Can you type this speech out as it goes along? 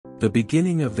The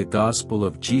beginning of the gospel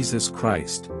of Jesus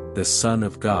Christ, the Son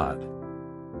of God.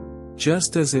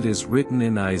 Just as it is written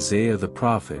in Isaiah the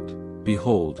prophet,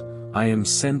 "Behold, I am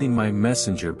sending my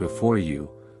messenger before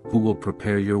you, who will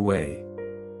prepare your way."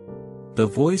 The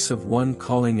voice of one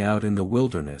calling out in the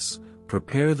wilderness,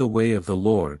 "Prepare the way of the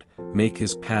Lord, make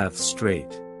his path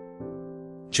straight."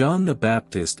 John the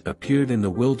Baptist appeared in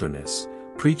the wilderness,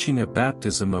 preaching a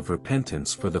baptism of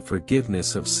repentance for the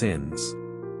forgiveness of sins.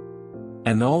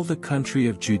 And all the country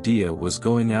of Judea was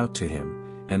going out to him,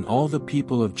 and all the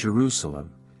people of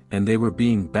Jerusalem, and they were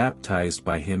being baptized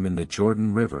by him in the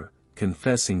Jordan River,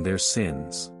 confessing their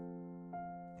sins.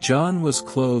 John was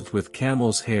clothed with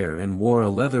camel's hair and wore a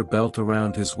leather belt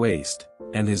around his waist,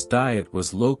 and his diet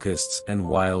was locusts and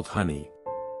wild honey.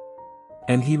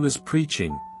 And he was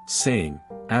preaching, saying,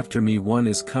 "After me one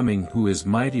is coming who is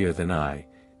mightier than I,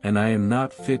 and I am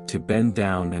not fit to bend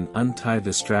down and untie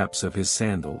the straps of his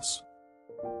sandals.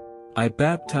 I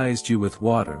baptized you with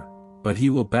water, but he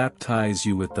will baptize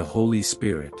you with the Holy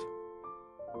Spirit."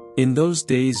 In those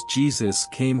days Jesus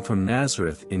came from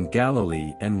Nazareth in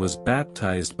Galilee and was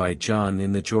baptized by John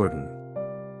in the Jordan.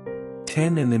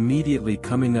 10 And immediately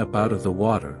coming up out of the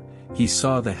water, he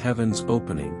saw the heavens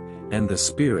opening, and the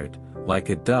Spirit, like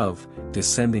a dove,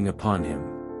 descending upon him.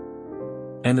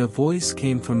 And a voice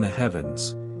came from the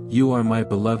heavens, "You are my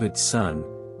beloved Son,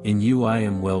 in you I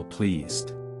am well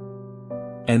pleased."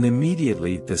 And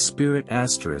immediately the Spirit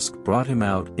brought him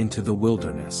out into the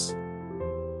wilderness.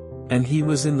 And he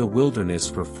was in the wilderness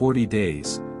for 40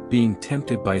 days, being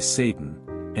tempted by Satan,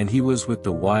 and he was with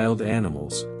the wild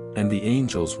animals, and the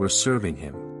angels were serving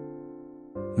him.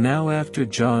 Now after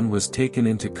John was taken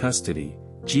into custody,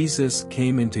 Jesus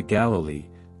came into Galilee,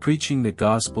 preaching the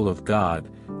gospel of God,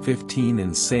 15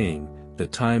 And saying, "The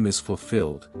time is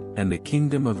fulfilled, and the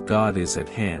kingdom of God is at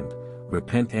hand,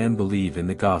 repent and believe in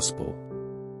the gospel."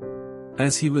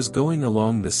 As he was going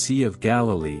along the Sea of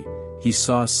Galilee, he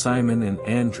saw Simon and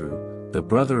Andrew, the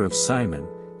brother of Simon,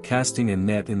 casting a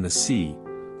net in the sea,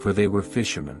 for they were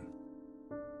fishermen.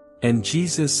 And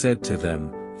Jesus said to them,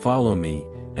 "Follow me,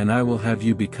 and I will have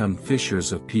you become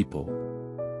fishers of people."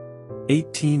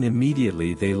 18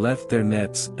 Immediately they left their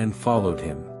nets and followed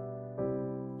him.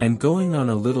 And going on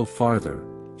a little farther,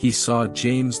 he saw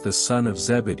James the son of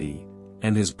Zebedee,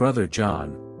 and his brother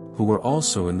John, who were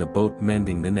also in the boat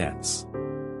mending the nets.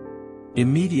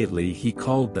 Immediately he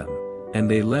called them, and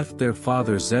they left their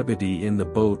father Zebedee in the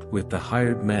boat with the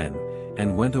hired men,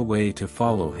 and went away to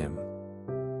follow him.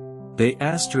 They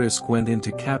went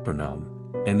into Capernaum,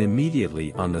 and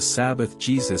immediately on the Sabbath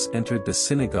Jesus entered the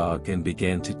synagogue and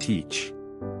began to teach.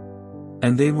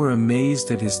 And they were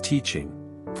amazed at his teaching,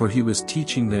 for he was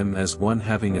teaching them as one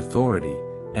having authority,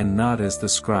 and not as the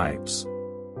scribes.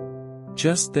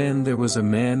 Just then there was a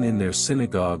man in their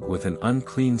synagogue with an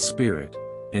unclean spirit,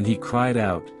 and he cried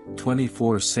out,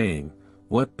 24 saying,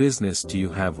 "What business do you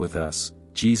have with us,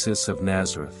 Jesus of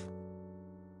Nazareth?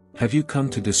 Have you come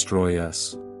to destroy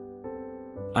us?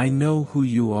 I know who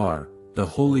you are, the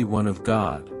Holy One of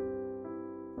God."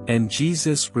 And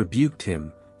Jesus rebuked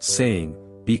him, saying,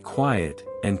 "Be quiet,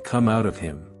 and come out of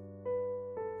him."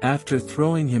 After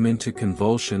throwing him into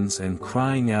convulsions and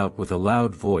crying out with a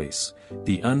loud voice,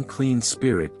 the unclean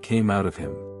spirit came out of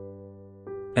him.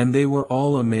 And they were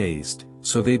all amazed,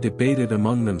 so they debated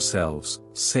among themselves,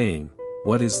 saying,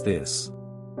 "What is this?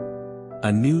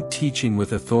 A new teaching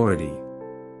with authority.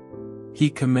 He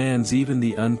commands even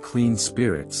the unclean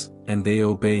spirits, and they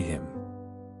obey him."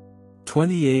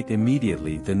 28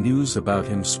 Immediately the news about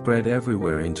him spread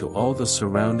everywhere into all the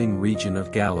surrounding region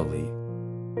of Galilee.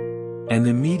 And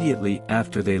immediately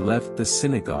after they left the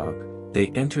synagogue, they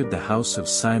entered the house of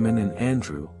Simon and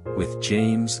Andrew, with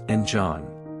James and John.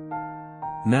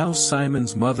 Now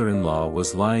Simon's mother-in-law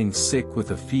was lying sick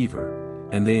with a fever,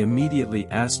 and they immediately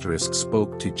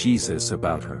spoke to Jesus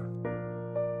about her.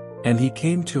 And he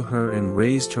came to her and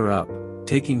raised her up,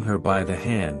 taking her by the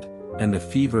hand, and the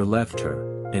fever left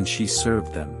her, and she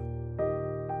served them.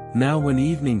 Now when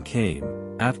evening came,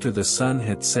 after the sun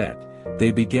had set,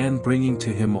 they began bringing to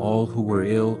him all who were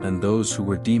ill and those who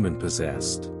were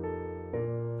demon-possessed.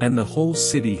 And the whole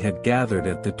city had gathered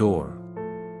at the door.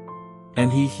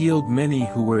 And he healed many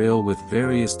who were ill with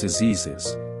various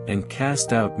diseases, and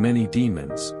cast out many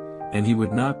demons, and he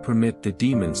would not permit the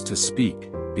demons to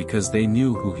speak, because they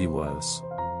knew who he was.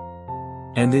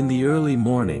 And in the early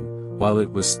morning, while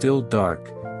it was still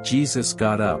dark, Jesus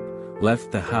got up,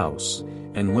 left the house,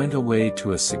 and went away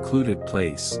to a secluded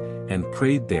place, and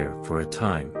prayed there for a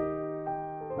time.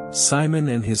 Simon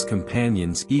and his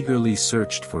companions eagerly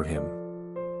searched for him.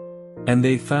 And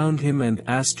they found him and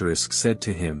said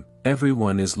to him,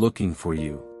 "Everyone is looking for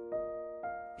you."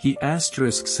 He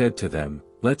said to them,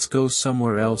 "Let's go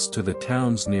somewhere else to the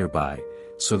towns nearby,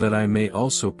 so that I may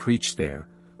also preach there,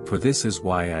 for this is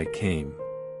why I came."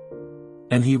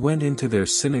 And he went into their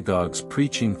synagogues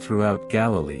preaching throughout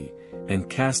Galilee, and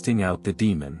casting out the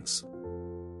demons.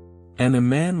 And a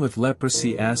man with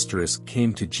leprosy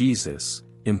came to Jesus,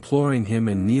 imploring him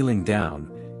and kneeling down,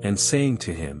 and saying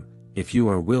to him, "If you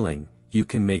are willing, you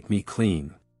can make me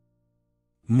clean."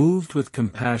 Moved with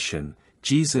compassion,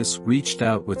 Jesus reached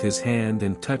out with his hand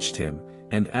and touched him,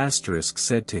 and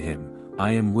said to him,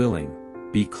 "I am willing,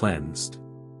 be cleansed."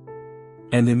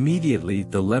 And immediately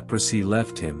the leprosy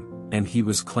left him, and he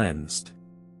was cleansed.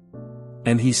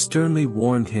 And he sternly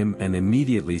warned him and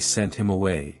immediately sent him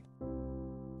away.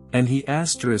 And he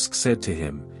said to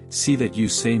him, "See that you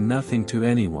say nothing to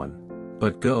anyone,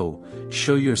 but go,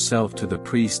 show yourself to the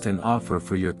priest and offer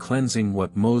for your cleansing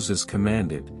what Moses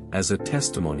commanded, as a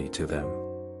testimony to them."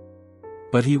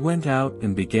 But he went out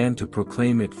and began to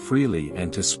proclaim it freely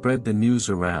and to spread the news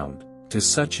around, to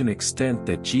such an extent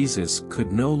that Jesus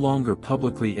could no longer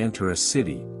publicly enter a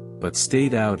city, but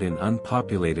stayed out in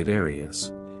unpopulated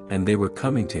areas, and they were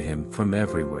coming to him from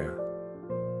everywhere.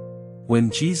 When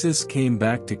Jesus came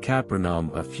back to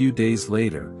Capernaum a few days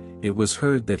later, it was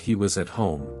heard that he was at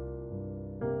home.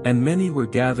 And many were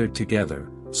gathered together,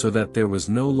 so that there was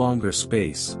no longer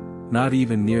space, not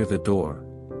even near the door,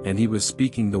 and he was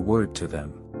speaking the word to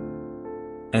them.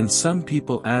 And some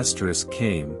people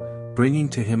came, bringing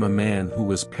to him a man who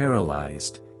was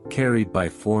paralyzed, carried by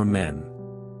 4 men.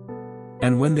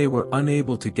 And when they were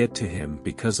unable to get to him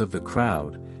because of the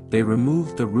crowd, they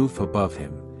removed the roof above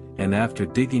him, and after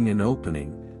digging an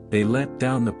opening, they let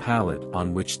down the pallet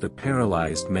on which the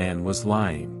paralyzed man was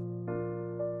lying.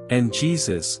 And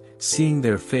Jesus, seeing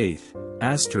their faith,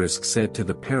 said to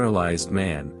the paralyzed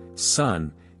man,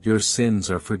 "Son, your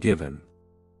sins are forgiven."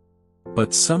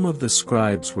 But some of the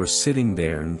scribes were sitting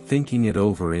there and thinking it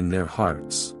over in their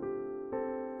hearts.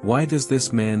 "Why does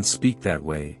this man speak that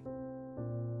way?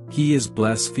 He is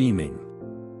blaspheming.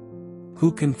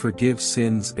 Who can forgive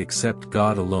sins except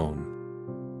God alone?"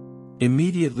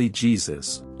 Immediately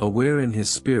Jesus, aware in his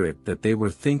spirit that they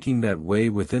were thinking that way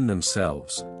within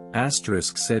themselves,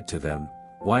 said to them,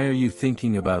 "Why are you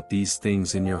thinking about these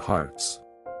things in your hearts?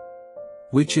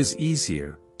 Which is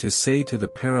easier, to say to the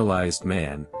paralyzed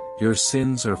man, 'Your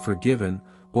sins are forgiven,'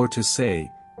 or to say,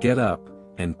 'Get up,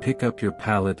 and pick up your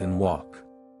pallet and walk'?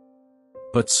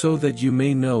 But so that you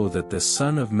may know that the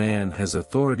Son of Man has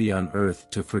authority on earth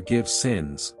to forgive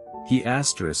sins," he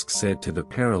said to the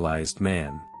paralyzed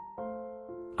man,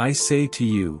 "I say to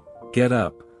you, get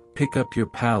up, pick up your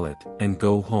pallet, and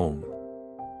go home."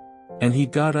 And he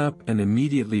got up and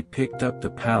immediately picked up the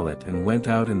pallet and went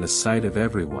out in the sight of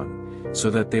everyone, so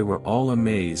that they were all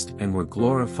amazed and were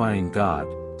glorifying God,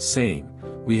 saying,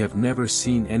 "We have never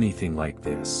seen anything like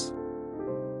this."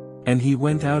 And he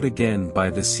went out again by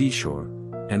the seashore,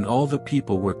 and all the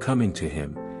people were coming to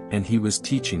him, and he was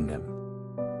teaching them.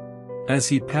 As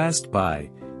he passed by,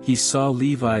 he saw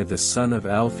Levi the son of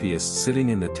Alphaeus sitting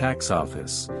in the tax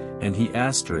office, and he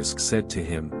said to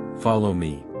him, "Follow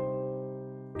me."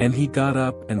 And he got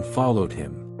up and followed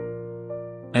him.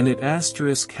 And it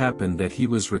happened that he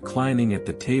was reclining at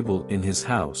the table in his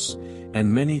house,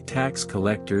 and many tax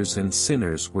collectors and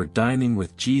sinners were dining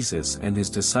with Jesus and his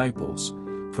disciples,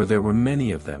 for there were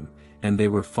many of them, and they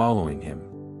were following him.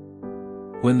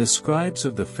 When the scribes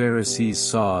of the Pharisees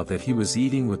saw that he was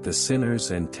eating with the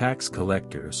sinners and tax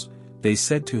collectors, they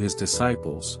said to his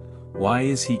disciples, "Why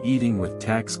is he eating with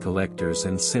tax collectors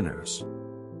and sinners?"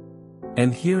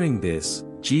 And hearing this,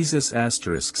 Jesus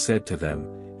said to them,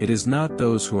 "It is not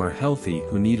those who are healthy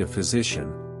who need a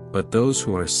physician, but those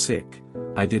who are sick.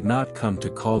 I did not come to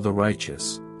call the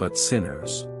righteous, but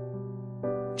sinners."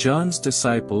 John's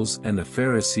disciples and the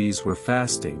Pharisees were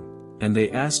fasting, and they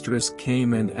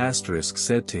came and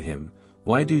said to him,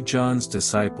 "Why do John's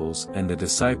disciples and the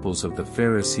disciples of the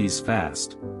Pharisees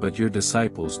fast, but your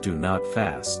disciples do not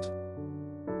fast?"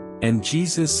 And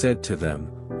Jesus said to them,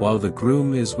 "While the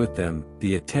groom is with them,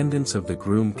 the attendants of the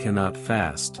groom cannot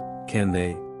fast, can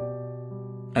they?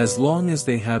 As long as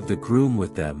they have the groom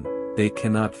with them, they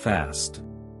cannot fast.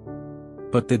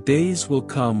 But the days will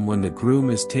come when the groom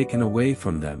is taken away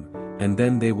from them, and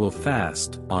then they will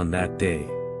fast on that day.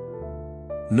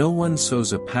 No one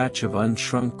sews a patch of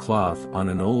unshrunk cloth on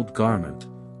an old garment,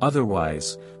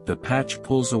 otherwise, the patch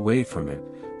pulls away from it,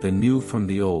 the new from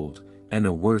the old, and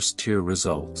a worse tear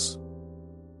results.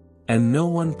 And no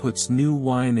one puts new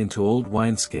wine into old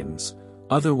wineskins,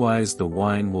 otherwise the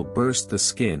wine will burst the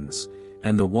skins,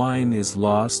 and the wine is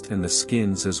lost and the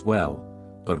skins as well,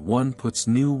 but one puts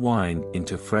new wine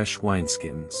into fresh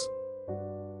wineskins."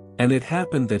 And it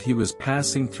happened that he was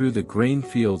passing through the grain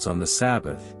fields on the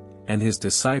Sabbath, and his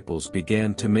disciples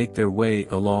began to make their way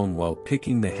along while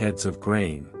picking the heads of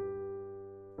grain.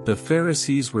 The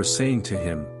Pharisees were saying to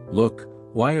him, "Look,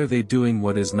 why are they doing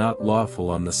what is not lawful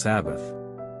on the Sabbath?"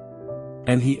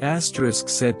 And he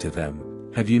said to them,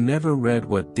 "Have you never read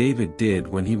what David did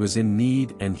when he was in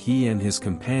need and he and his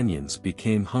companions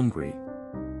became hungry?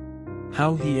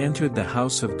 How he entered the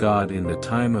house of God in the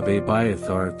time of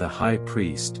Abiathar the high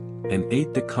priest, and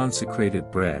ate the consecrated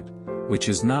bread, which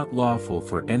is not lawful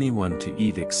for anyone to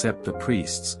eat except the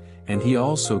priests, and he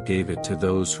also gave it to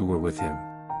those who were with him."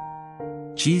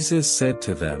 Jesus said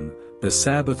to them, "The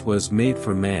Sabbath was made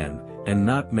for man, and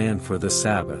not man for the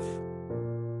Sabbath.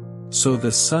 So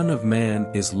the Son of Man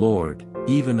is Lord,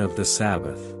 even of the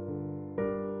Sabbath."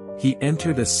 He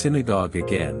entered a synagogue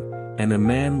again, and a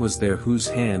man was there whose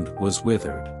hand was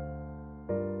withered.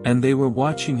 And they were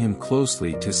watching him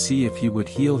closely to see if he would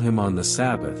heal him on the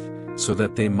Sabbath, so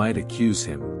that they might accuse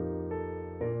him.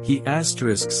 He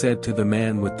said to the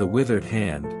man with the withered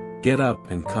hand, "Get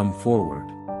up and come forward."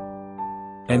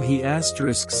 And he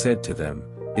said to them,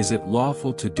 "Is it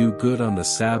lawful to do good on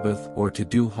the Sabbath or to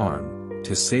do harm,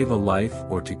 to save a life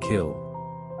or to kill?"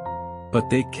 But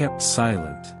they kept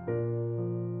silent.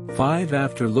 5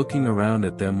 After looking around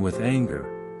at them with anger,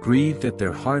 grieved at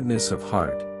their hardness of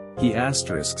heart, he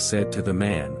said to the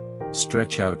man,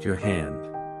 "Stretch out your hand."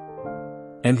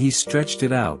 And he stretched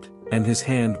it out, and his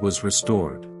hand was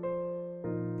restored.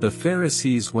 The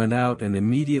Pharisees went out and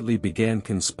immediately began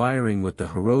conspiring with the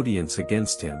Herodians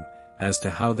against him, as to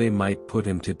how they might put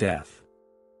him to death.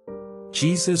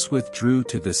 Jesus withdrew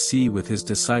to the sea with his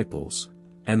disciples,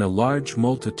 and a large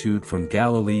multitude from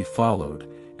Galilee followed,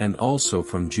 and also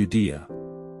from Judea,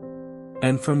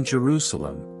 and from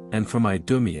Jerusalem, and from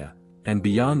Idumea, and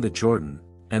beyond the Jordan,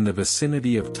 and the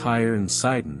vicinity of Tyre and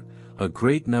Sidon. A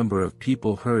great number of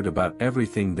people heard about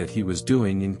everything that he was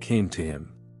doing and came to him.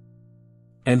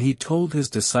 And he told his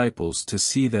disciples to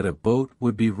see that a boat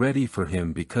would be ready for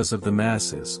him because of the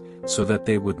masses, so that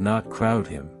they would not crowd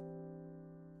him.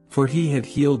 For he had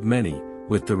healed many,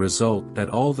 with the result that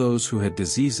all those who had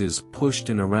diseases pushed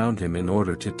in around him in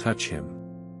order to touch him.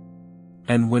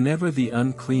 And whenever the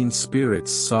unclean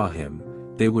spirits saw him,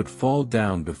 they would fall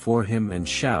down before him and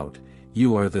shout,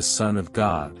 "You are the Son of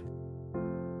God."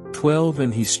 12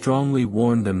 And he strongly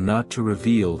warned them not to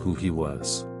reveal who he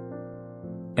was.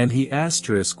 And he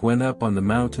went up on the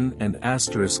mountain and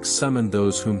summoned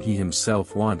those whom he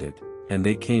himself wanted, and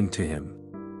they came to him.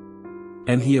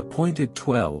 And he appointed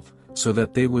 12, so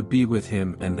that they would be with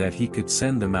him and that he could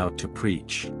send them out to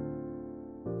preach,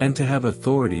 and to have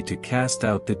authority to cast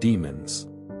out the demons.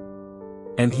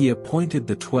 And he appointed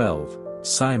the 12,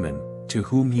 Simon, to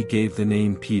whom he gave the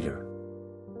name Peter,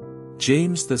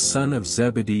 James the son of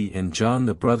Zebedee and John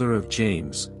the brother of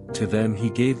James, to them he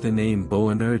gave the name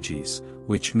Boanerges,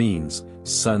 which means,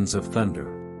 sons of thunder.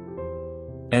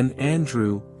 And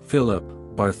Andrew, Philip,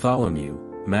 Bartholomew,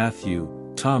 Matthew,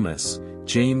 Thomas,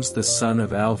 James the son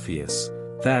of Alphaeus,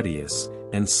 Thaddeus,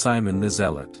 and Simon the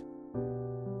Zealot.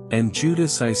 And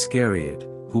Judas Iscariot,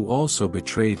 who also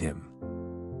betrayed him.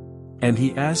 And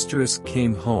he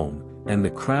came home, and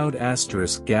the crowd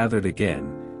gathered again,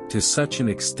 to such an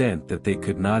extent that they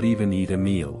could not even eat a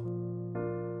meal.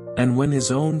 And when his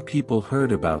own people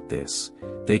heard about this,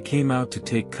 they came out to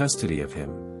take custody of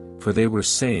him, for they were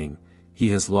saying, "He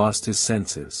has lost his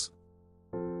senses."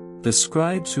 The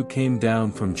scribes who came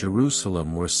down from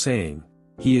Jerusalem were saying,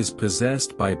 "He is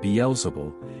possessed by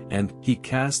Beelzebul, and he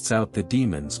casts out the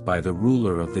demons by the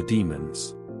ruler of the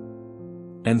demons."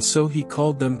 And so he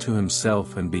called them to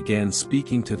himself and began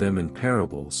speaking to them in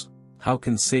parables. How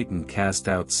can Satan cast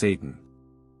out Satan?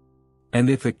 And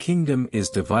if a kingdom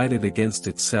is divided against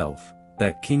itself,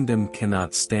 that kingdom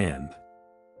cannot stand.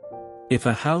 If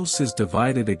a house is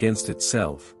divided against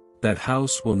itself, that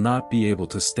house will not be able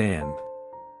to stand.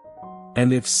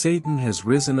 And if Satan has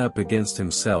risen up against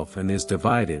himself and is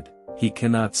divided, he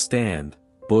cannot stand,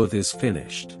 both is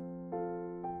finished.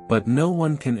 But no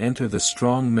one can enter the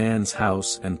strong man's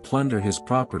house and plunder his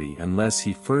property unless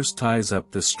he first ties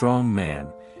up the strong man,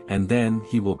 and then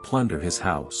he will plunder his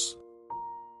house.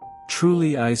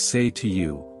 Truly I say to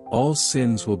you, all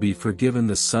sins will be forgiven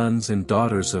the sons and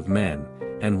daughters of men,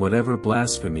 and whatever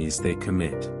blasphemies they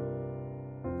commit.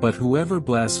 But whoever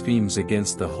blasphemes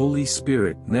against the Holy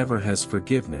Spirit never has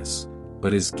forgiveness,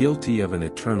 but is guilty of an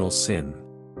eternal sin.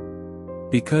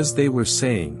 Because they were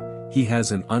saying, "He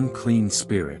has an unclean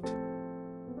spirit."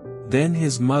 Then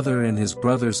his mother and his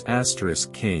brothers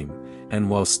came, and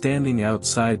while standing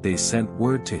outside they sent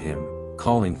word to him,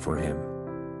 calling for him.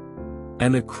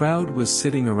 And a crowd was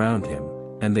sitting around him,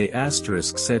 and they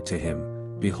said to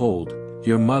him, Behold,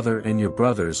 your mother and your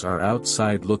brothers are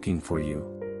outside looking for you.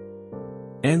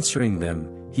 Answering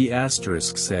them, he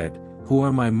said, Who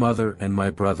are my mother and my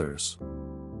brothers?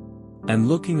 And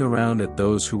looking around at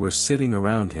those who were sitting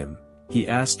around him, he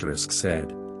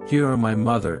said, Here are my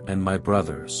mother and my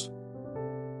brothers.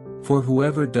 For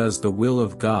whoever does the will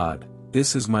of God,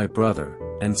 this is my brother,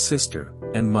 and sister,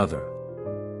 and mother.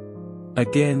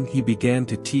 Again he began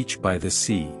to teach by the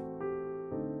sea.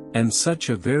 And such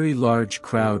a very large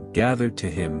crowd gathered to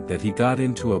him that he got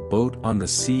into a boat on the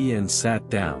sea and sat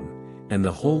down, and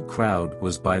the whole crowd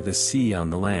was by the sea on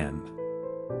the land.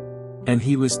 And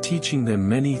he was teaching them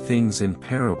many things in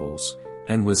parables,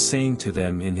 and was saying to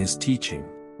them in his teaching,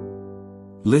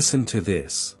 Listen to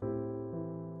this.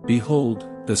 Behold,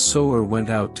 the sower went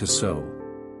out to sow.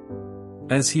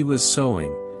 As he was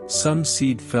sowing, some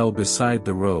seed fell beside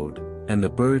the road, and the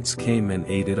birds came and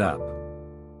ate it up.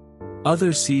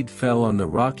 Other seed fell on the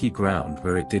rocky ground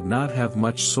where it did not have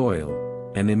much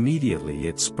soil, and immediately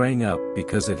it sprang up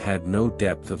because it had no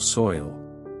depth of soil.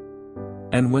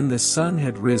 And when the sun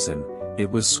had risen, it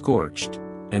was scorched,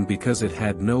 and because it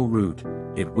had no root,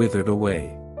 it withered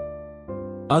away.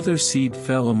 Other seed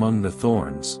fell among the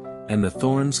thorns, and the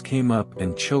thorns came up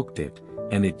and choked it,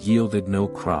 and it yielded no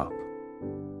crop.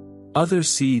 Other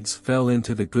seeds fell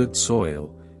into the good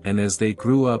soil, and as they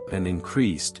grew up and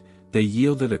increased, they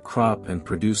yielded a crop and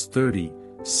produced 30,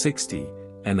 60,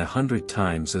 and 100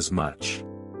 times as much.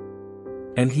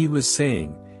 And he was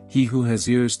saying, He who has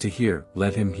ears to hear,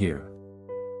 let him hear.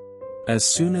 As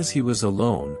soon as he was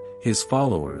alone, his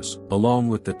followers, along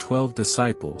with the 12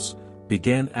 disciples,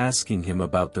 began asking him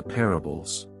about the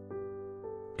parables.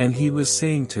 And he was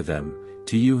saying to them,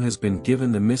 To you has been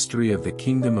given the mystery of the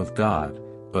kingdom of God,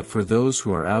 but for those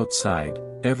who are outside,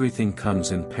 everything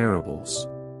comes in parables.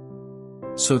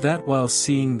 So that while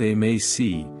seeing they may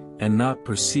see, and not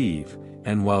perceive,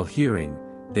 and while hearing,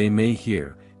 they may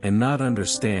hear, and not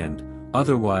understand,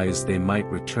 otherwise they might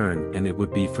return and it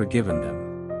would be forgiven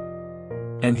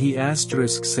them. And he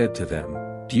said to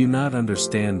them, Do you not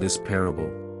understand this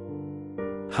parable?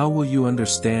 How will you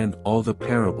understand all the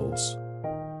parables?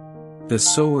 The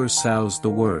sower sows the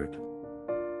word.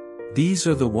 These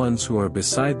are the ones who are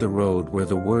beside the road where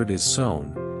the word is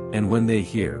sown, and when they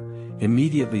hear,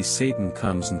 immediately Satan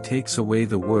comes and takes away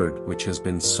the word which has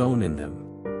been sown in them.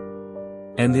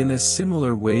 And in a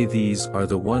similar way these are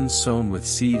the ones sown with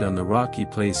seed on the rocky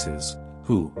places,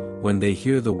 who, when they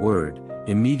hear the word,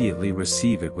 immediately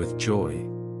receive it with joy.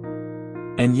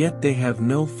 And yet they have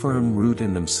no firm root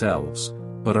in themselves,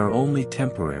 but are only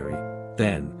temporary.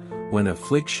 Then, when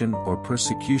affliction or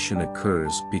persecution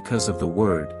occurs because of the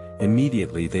word,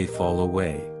 immediately they fall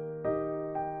away.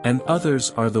 And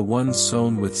others are the ones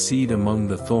sown with seed among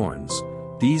the thorns,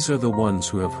 these are the ones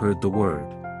who have heard the word.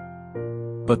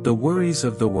 But the worries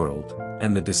of the world,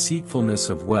 and the deceitfulness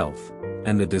of wealth,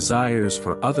 and the desires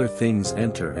for other things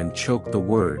enter and choke the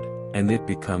word, and it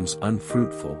becomes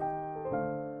unfruitful.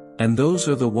 And those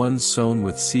are the ones sown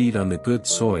with seed on the good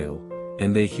soil,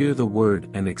 and they hear the word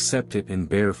and accept it and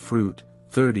bear fruit,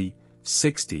 30,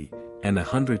 60, and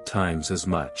 100 times as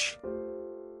much.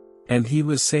 And he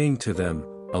was saying to them,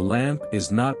 A lamp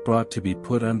is not brought to be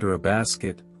put under a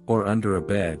basket, or under a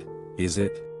bed, is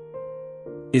it?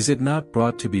 Is it not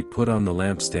brought to be put on the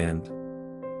lampstand?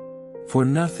 For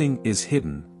nothing is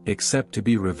hidden, except to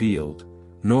be revealed,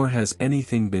 nor has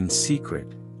anything been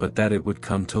secret, but that it would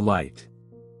come to light.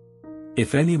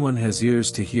 If anyone has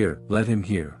ears to hear, let him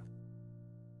hear.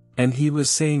 And he was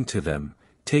saying to them,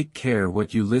 Take care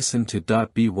what you listen to.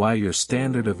 By your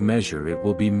standard of measure it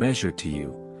will be measured to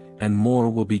you, and more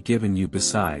will be given you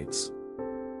besides.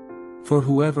 For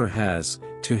whoever has,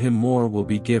 to him more will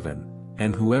be given,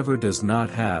 and whoever does not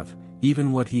have,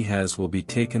 even what he has will be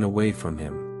taken away from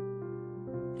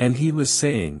him. And he was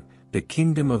saying, The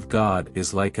kingdom of God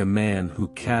is like a man who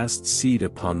casts seed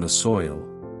upon the soil.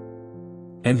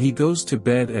 And he goes to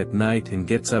bed at night and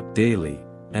gets up daily,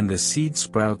 and the seed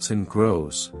sprouts and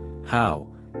grows, how,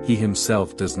 he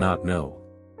himself does not know.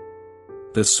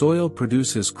 The soil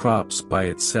produces crops by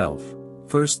itself,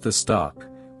 first the stalk,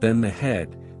 then the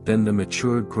head, then the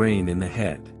mature grain in the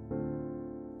head.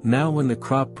 Now when the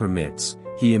crop permits,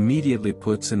 he immediately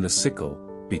puts in the sickle,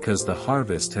 because the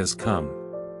harvest has come.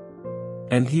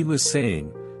 And he was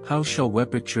saying, How shall we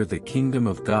picture the kingdom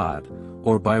of God,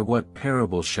 or by what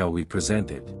parable shall we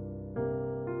present it?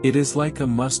 It is like a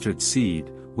mustard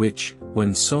seed, which,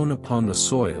 when sown upon the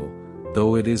soil,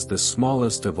 though it is the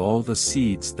smallest of all the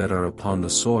seeds that are upon the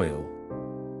soil,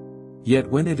 Yet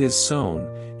when it is sown,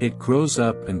 it grows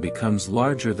up and becomes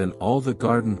larger than all the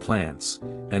garden plants,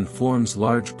 and forms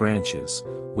large branches,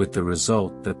 with the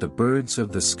result that the birds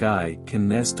of the sky can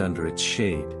nest under its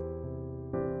shade.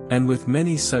 And with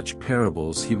many such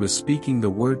parables he was speaking the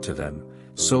word to them,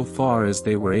 so far as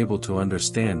they were able to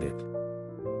understand it.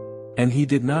 And he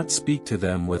did not speak to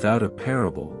them without a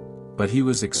parable, but he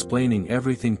was explaining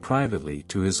everything privately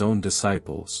to his own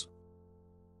disciples.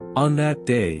 On that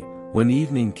day, when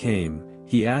evening came,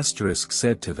 he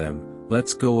said to them,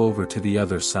 "Let's go over to the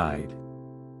other side."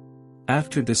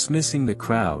 After dismissing the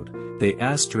crowd, they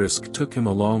took him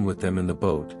along with them in the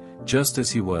boat, just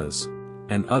as he was,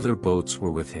 and other boats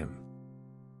were with him.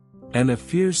 And a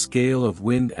fierce gale of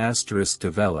wind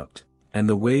developed, and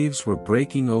the waves were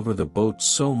breaking over the boat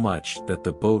so much that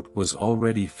the boat was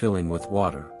already filling with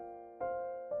water.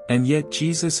 And yet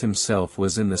Jesus himself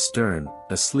was in the stern,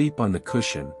 asleep on the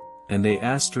cushion, and they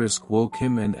woke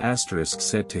him and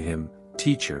said to him,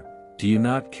 "Teacher, do you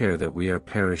not care that we are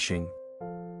perishing?"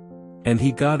 And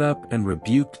he got up and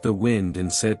rebuked the wind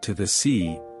and said to the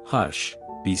sea, "Hush,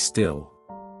 be still."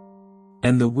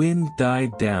 And the wind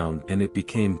died down and it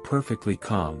became perfectly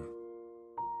calm.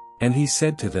 And he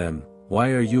said to them,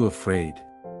 "Why are you afraid?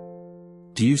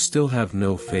 Do you still have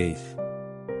no faith?"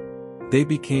 They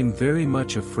became very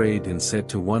much afraid and said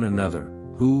to one another,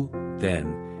 "Who,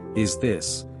 then, is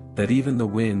this, that even the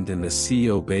wind and the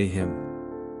sea obey him?"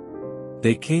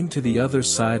 They came to the other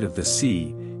side of the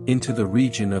sea, into the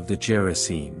region of the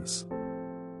Gerasenes.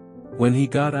 When he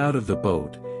got out of the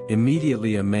boat,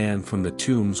 immediately a man from the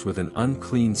tombs with an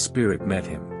unclean spirit met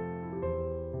him.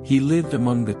 He lived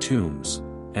among the tombs,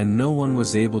 and no one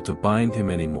was able to bind him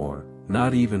anymore,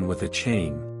 not even with a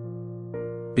chain.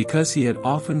 Because he had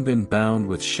often been bound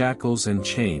with shackles and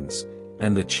chains,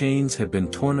 and the chains had been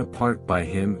torn apart by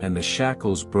him and the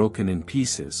shackles broken in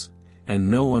pieces, and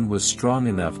no one was strong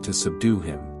enough to subdue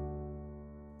him.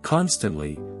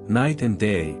 Constantly, night and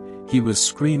day, he was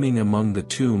screaming among the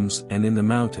tombs and in the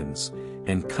mountains,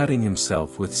 and cutting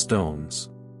himself with stones.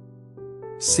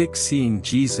 Seeing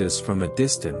Jesus from a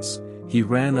distance, he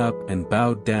ran up and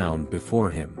bowed down before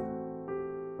him.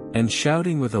 And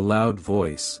shouting with a loud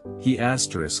voice, he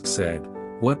said,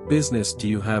 "What business do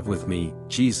you have with me,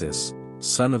 Jesus,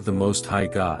 Son of the Most High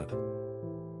God?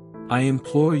 I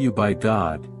implore you by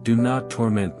God, do not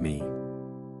torment me."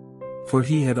 For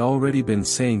he had already been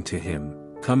saying to him,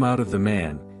 "Come out of the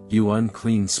man, you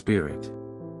unclean spirit."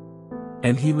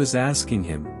 And he was asking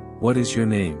him, "What is your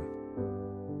name?"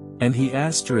 And he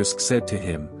said to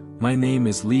him, "My name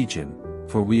is Legion,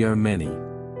 for we are many."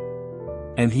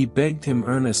 And he begged him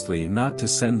earnestly not to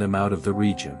send them out of the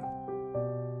region.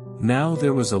 Now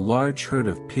there was a large herd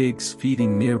of pigs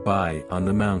feeding nearby on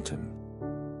the mountain.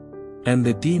 And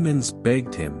the demons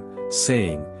begged him,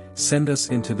 saying, "Send us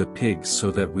into the pigs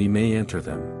so that we may enter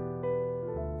them."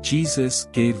 Jesus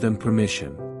gave them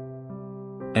permission.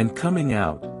 And coming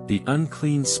out, the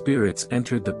unclean spirits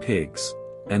entered the pigs,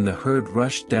 and the herd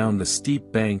rushed down the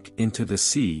steep bank into the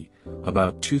sea,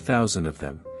 about 2,000 of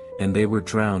them, and they were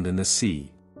drowned in the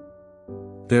sea.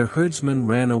 Their herdsmen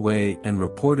ran away and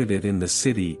reported it in the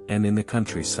city and in the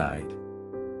countryside.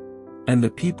 And the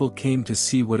people came to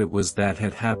see what it was that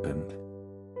had happened.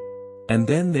 And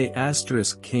then they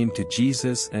came to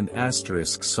Jesus and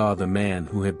saw the man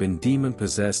who had been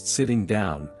demon-possessed sitting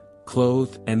down,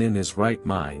 clothed and in his right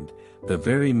mind, the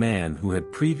very man who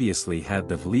had previously had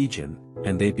the legion,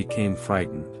 and they became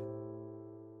frightened.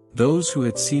 Those who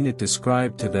had seen it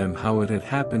described to them how it had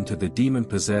happened to the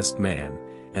demon-possessed man,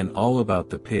 and all about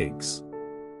the pigs.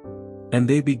 And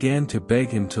they began to beg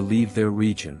him to leave their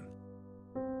region.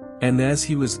 And as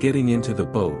he was getting into the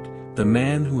boat, the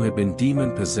man who had been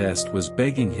demon-possessed was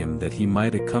begging him that he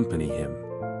might accompany him.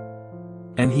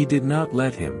 And he did not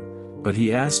let him, but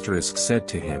he said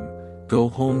to him, "Go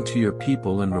home to your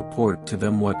people and report to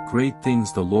them what great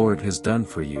things the Lord has done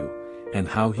for you, and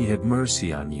how he had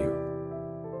mercy on you."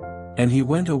 And he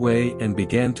went away and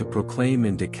began to proclaim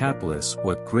in Decapolis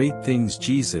what great things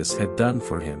Jesus had done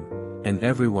for him, and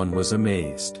everyone was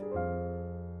amazed.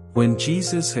 When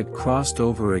Jesus had crossed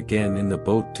over again in the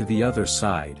boat to the other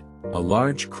side, a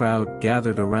large crowd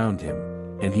gathered around him,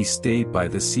 and he stayed by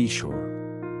the seashore.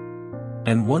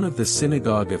 And one of the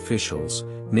synagogue officials,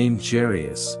 named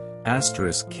Jairus,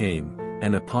 came,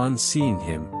 and upon seeing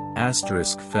him,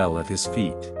 fell at his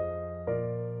feet.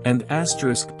 And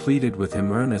pleaded with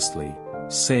him earnestly,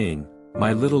 saying,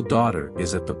 "My little daughter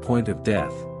is at the point of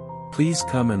death. Please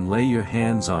come and lay your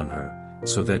hands on her,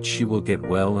 so that she will get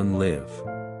well and live."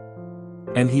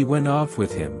 And he went off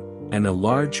with him, and a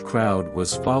large crowd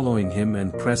was following him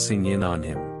and pressing in on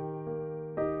him.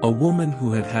 a woman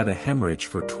who had had a hemorrhage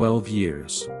for 12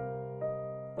 years,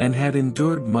 and had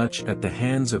endured much at the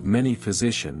hands of many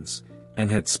physicians, and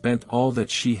had spent all that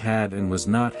she had and was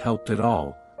not helped at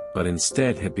all, but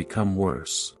instead had become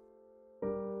worse.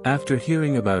 After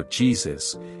hearing about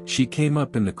Jesus, she came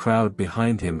up in the crowd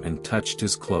behind him and touched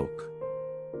his cloak.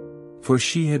 For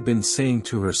she had been saying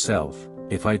to herself,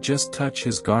 "If I just touch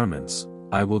his garments,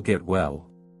 I will get well."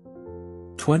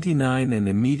 29 And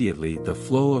immediately the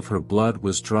flow of her blood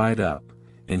was dried up,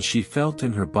 and she felt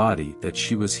in her body that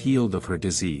she was healed of her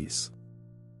disease.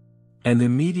 And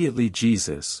immediately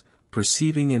Jesus,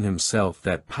 perceiving in himself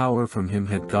that power from him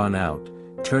had gone out,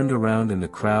 turned around in the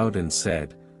crowd and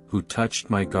said, "Who touched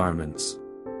my garments?"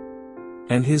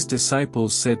 And his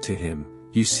disciples said to him,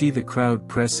 "You see the crowd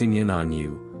pressing in on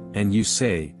you, and you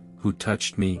say, 'Who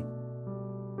touched me?'"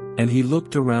 And he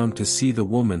looked around to see the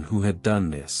woman who had done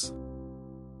this.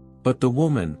 But the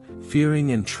woman,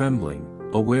 fearing and trembling,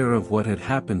 aware of what had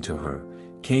happened to her,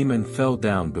 came and fell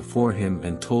down before him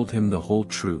and told him the whole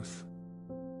truth.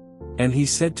 And he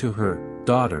said to her,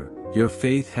 "Daughter, your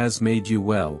faith has made you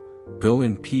well, go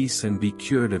in peace and be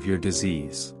cured of your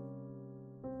disease."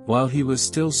 While he was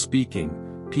still speaking,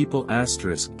 people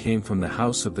came from the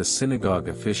house of the synagogue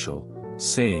official,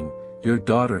 saying, "Your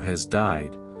daughter has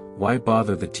died, why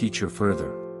bother the teacher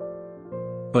further?"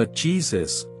 But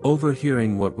Jesus,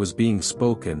 overhearing what was being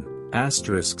spoken,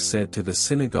 said to the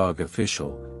synagogue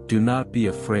official, "Do not be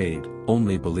afraid,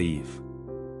 only believe."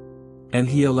 And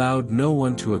he allowed no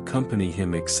one to accompany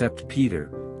him except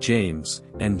Peter, James,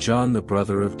 and John the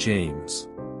brother of James.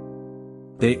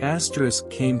 They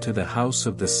came to the house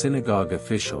of the synagogue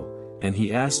official, and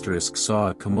he saw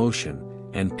a commotion,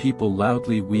 and people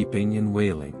loudly weeping and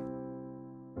wailing.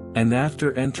 And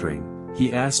after entering,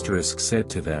 he said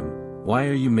to them, "Why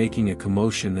are you making a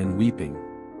commotion and weeping?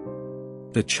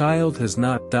 The child has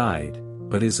not died,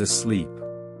 but is asleep."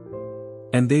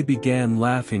 And they began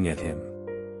laughing at him.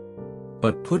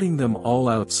 But putting them all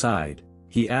outside,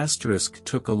 he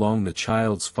took along the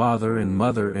child's father and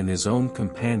mother and his own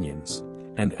companions,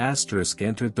 and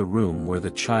entered the room where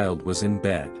the child was in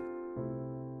bed.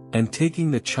 And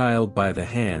taking the child by the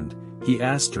hand, he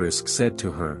said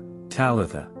to her,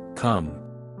 "Talitha, come."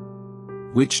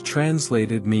 Which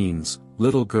translated means,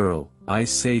 "Little girl, I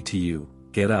say to you,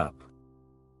 get up."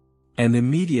 And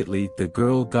immediately the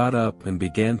girl got up and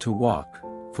began to walk,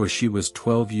 for she was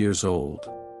 12 years old.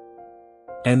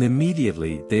 And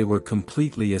immediately they were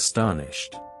completely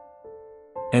astonished.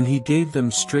 And he gave them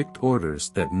strict orders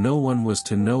that no one was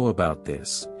to know about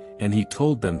this, and he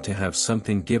told them to have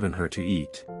something given her to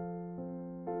eat.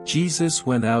 Jesus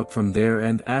went out from there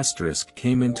and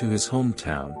came into his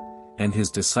hometown, and his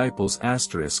disciples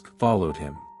followed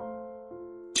him.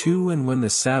 2 And when the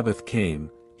Sabbath came,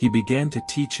 he began to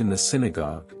teach in the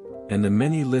synagogue, and the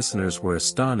many listeners were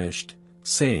astonished,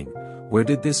 saying, "Where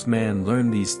did this man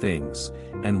learn these things,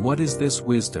 and what is this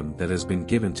wisdom that has been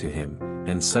given to him,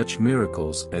 and such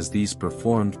miracles as these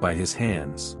performed by his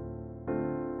hands?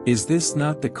 Is this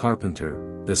not the carpenter,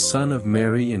 the son of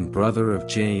Mary and brother of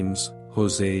James,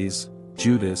 Joses,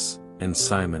 Judas, and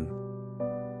Simon?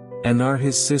 And are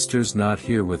his sisters not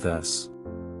here with us?"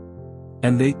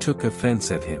 And they took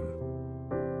offense at him.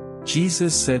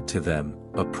 Jesus said to them,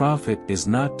 "A prophet is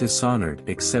not dishonored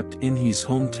except in his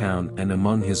hometown and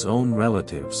among his own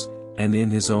relatives, and in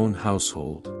his own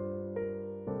household."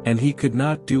 And he could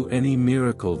not do any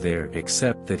miracle there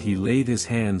except that he laid his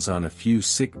hands on a few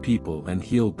sick people and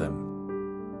healed them.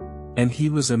 And he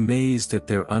was amazed at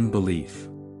their unbelief.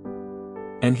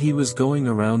 And he was going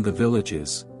around the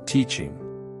villages, teaching.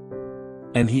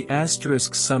 And he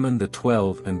summoned the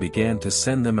 12 and began to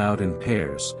send them out in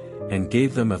pairs, and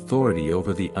gave them authority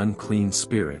over the unclean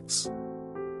spirits.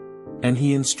 And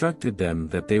he instructed them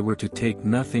that they were to take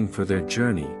nothing for their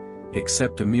journey,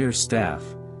 except a mere staff,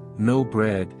 no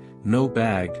bread, no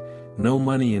bag, no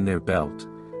money in their belt,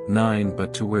 9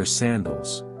 but to wear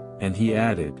sandals, and he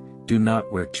added, "Do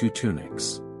not wear 2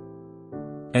 tunics."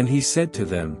 And he said to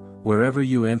them, "Wherever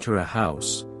you enter a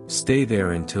house, stay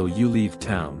there until you leave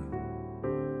town.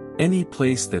 Any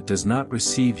place that does not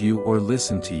receive you or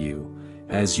listen to you,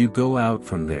 as you go out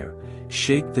from there,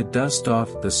 shake the dust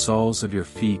off the soles of your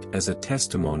feet as a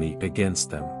testimony against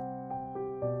them."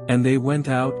 And they went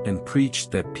out and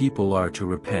preached that people are to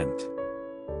repent.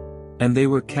 And they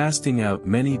were casting out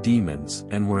many demons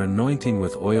and were anointing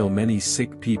with oil many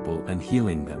sick people and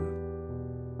healing them.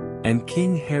 And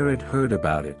King Herod heard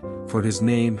about it, for his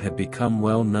name had become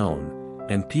well known,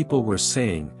 and people were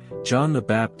saying, "John the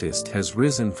Baptist has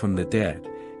risen from the dead,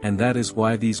 and that is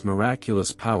why these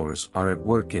miraculous powers are at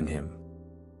work in him."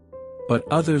 But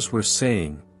others were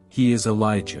saying, "He is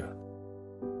Elijah."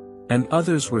 And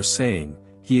others were saying,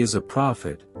 "He is a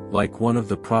prophet, like one of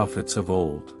the prophets of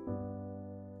old."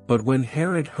 But when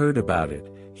Herod heard about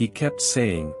it, he kept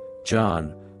saying,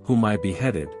 "John, whom I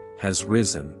beheaded, has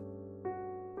risen."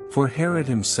 For Herod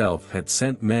himself had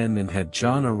sent men and had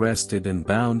John arrested and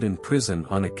bound in prison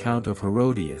on account of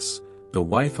Herodias, the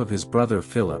wife of his brother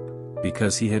Philip,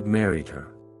 because he had married her.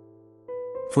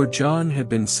 For John had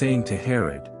been saying to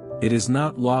Herod, "It is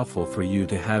not lawful for you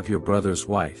to have your brother's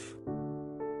wife."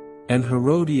 And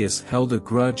Herodias held a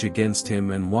grudge against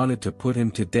him and wanted to put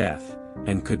him to death,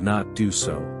 and could not do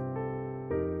so.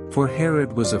 For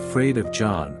Herod was afraid of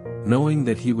John, knowing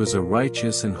that he was a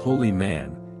righteous and holy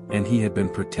man, and he had been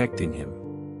protecting him.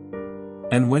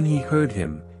 And when he heard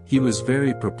him, he was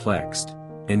very perplexed,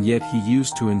 and yet he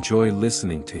used to enjoy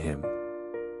listening to him.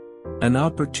 An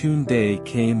opportune day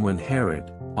came when Herod,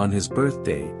 on his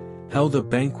birthday, held a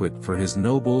banquet for his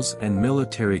nobles and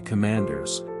military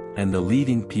commanders, and the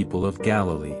leading people of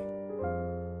Galilee.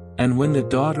 And when the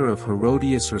daughter of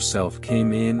Herodias herself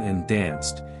came in and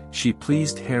danced, she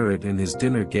pleased Herod and his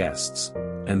dinner guests,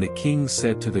 and the king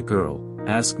said to the girl,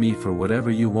 "Ask me for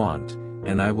whatever you want,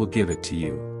 and I will give it to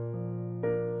you."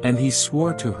 And he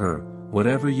swore to her,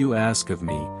 "Whatever you ask of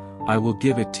me, I will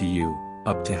give it to you,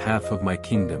 up to half of my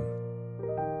kingdom."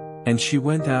 And she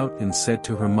went out and said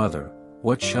to her mother,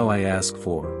 "What shall I ask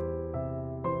for?"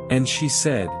 And she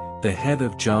said, "The head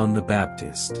of John the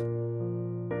Baptist."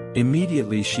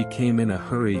 Immediately she came in a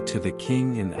hurry to the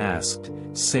king and asked,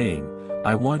 saying,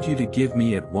 "I want you to give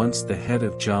me at once the head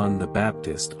of John the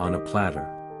Baptist on a platter."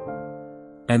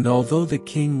 And although the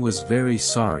king was very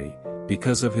sorry,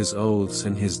 because of his oaths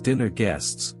and his dinner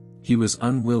guests, he was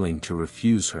unwilling to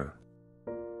refuse her.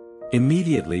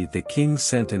 Immediately the king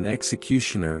sent an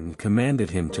executioner and commanded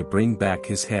him to bring back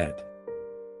his head.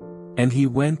 And he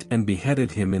went and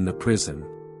beheaded him in the prison.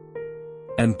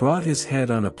 And brought his head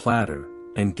on a platter,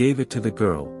 and gave it to the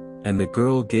girl, and the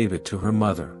girl gave it to her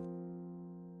mother.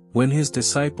 When his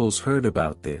disciples heard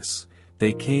about this,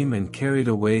 they came and carried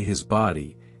away his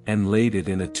body, and laid it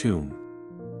in a tomb.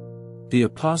 The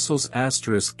apostles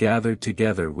gathered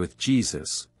together with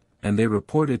Jesus, and they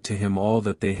reported to him all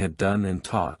that they had done and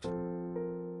taught.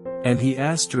 And he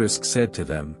said to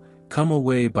them, "Come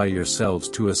away by yourselves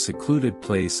to a secluded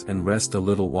place and rest a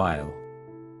little while."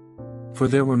 For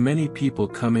there were many people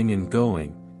coming and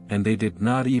going, and they did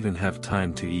not even have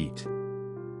time to eat.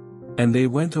 And they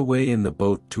went away in the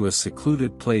boat to a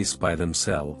secluded place by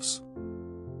themselves.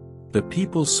 The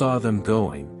people saw them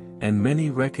going, and many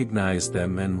recognized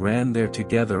them and ran there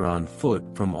together on foot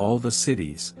from all the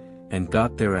cities, and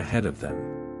got there ahead of them.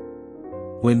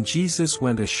 When Jesus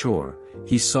went ashore,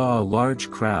 he saw a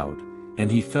large crowd, and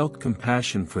he felt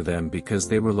compassion for them because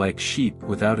they were like sheep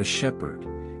without a shepherd,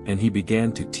 and he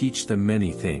began to teach them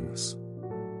many things.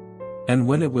 And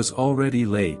when it was already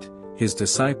late, his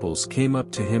disciples came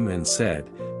up to him and said,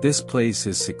 "This place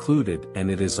is secluded and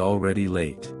it is already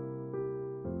late.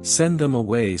 Send them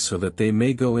away so that they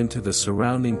may go into the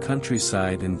surrounding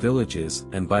countryside and villages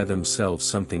and buy themselves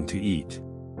something to eat."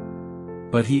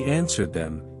 But he answered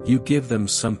them, "You give them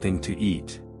something to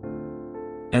eat."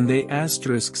 And they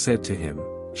said to him,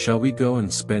 "Shall we go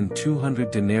and spend 200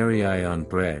 denarii on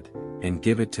bread, and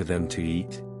give it to them to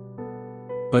eat?"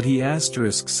 But he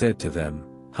said to them,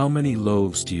 "How many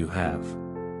loaves do you have?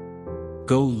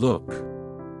 Go look."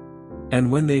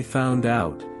 And when they found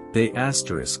out, they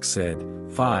said,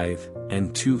 5,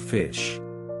 and 2 fish.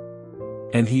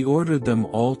 And he ordered them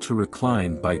all to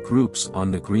recline by groups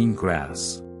on the green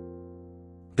grass.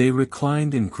 They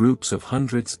reclined in groups of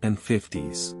hundreds and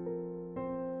fifties.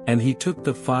 And he took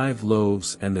the 5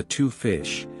 loaves and the 2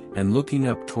 fish, and looking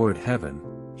up toward heaven,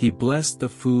 he blessed the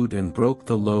food and broke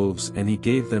the loaves, and he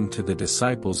gave them to the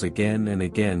disciples again and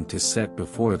again to set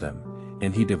before them,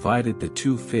 and he divided the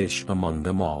 2 fish among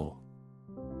them all.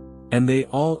 And they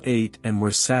all ate and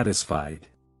were satisfied.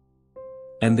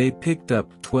 And they picked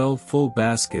up 12 full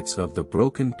baskets of the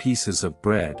broken pieces of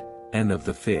bread, and of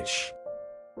the fish.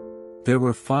 There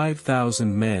were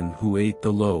 5,000 men who ate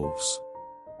the loaves.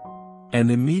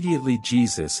 And immediately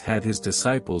Jesus had his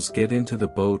disciples get into the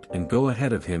boat and go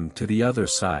ahead of him to the other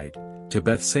side, to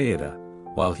Bethsaida,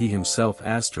 while he himself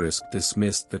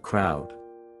dismissed the crowd.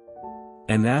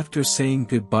 And after saying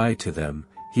goodbye to them,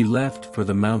 he left for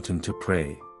the mountain to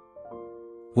pray.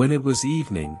 When it was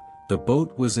evening, the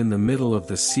boat was in the middle of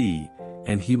the sea,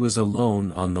 and he was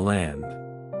alone on the land.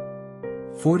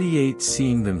 48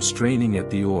 seeing them straining at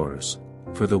the oars,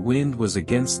 for the wind was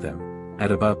against them,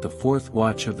 at about the 4th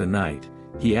watch of the night,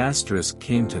 he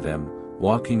came to them,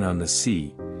 walking on the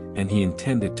sea, and he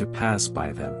intended to pass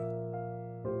by them.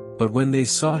 But when they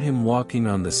saw him walking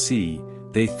on the sea,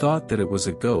 They thought that it was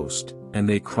a ghost, and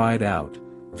they cried out,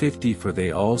 50, for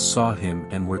they all saw him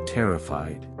and were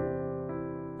terrified.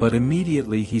 But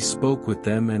immediately he spoke with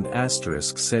them and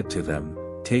said to them,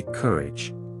 Take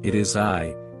courage, it is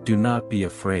I, do not be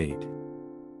afraid.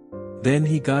 Then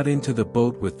he got into the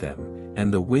boat with them,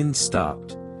 and the wind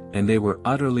stopped, and they were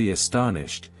utterly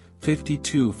astonished,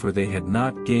 52, for they had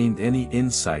not gained any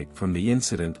insight from the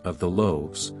incident of the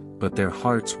loaves, but their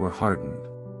hearts were hardened.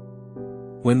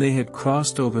 When they had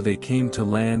crossed over they came to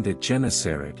land at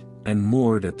Gennesaret, and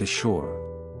moored at the shore.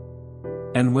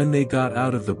 And when they got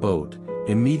out of the boat,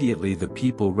 immediately the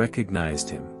people recognized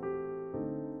him,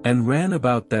 and ran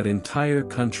about that entire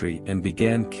country and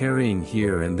began carrying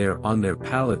here and there on their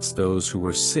pallets those who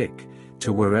were sick,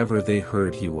 to wherever they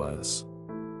heard he was.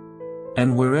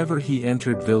 And wherever he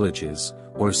entered villages,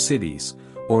 or cities,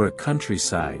 or a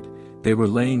countryside, they were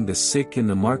laying the sick in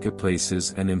the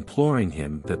marketplaces and imploring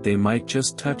him that they might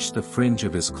just touch the fringe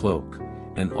of his cloak,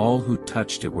 and all who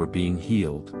touched it were being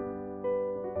healed.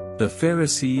 The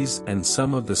Pharisees and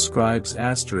some of the scribes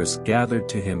gathered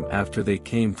to him after they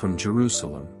came from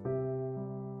Jerusalem,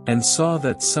 and saw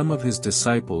that some of his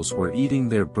disciples were eating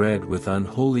their bread with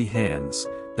unholy hands,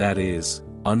 that is,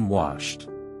 unwashed.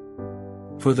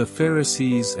 For the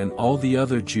Pharisees and all the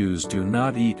other Jews do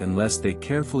not eat unless they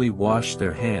carefully wash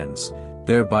their hands,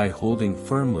 thereby holding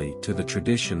firmly to the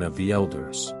tradition of the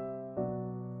elders.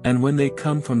 And when they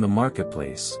come from the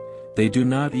marketplace, they do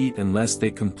not eat unless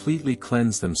they completely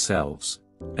cleanse themselves,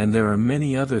 and there are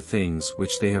many other things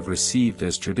which they have received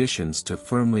as traditions to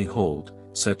firmly hold,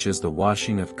 such as the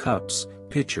washing of cups,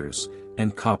 pitchers,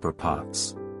 and copper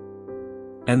pots.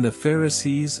 And the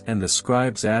Pharisees and the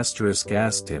scribes asked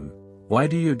him, Why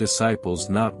do your disciples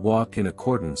not walk in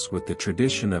accordance with the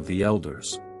tradition of the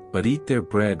elders, but eat their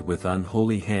bread with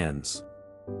unholy hands?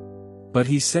 But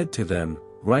he said to them,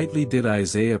 Rightly did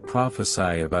Isaiah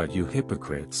prophesy about you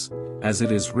hypocrites, as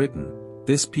it is written,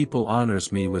 This people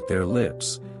honors me with their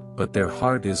lips, but their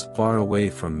heart is far away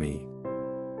from me.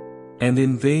 And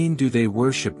in vain do they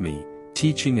worship me,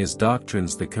 teaching as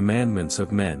doctrines the commandments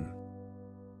of men.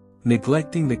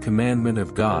 Neglecting the commandment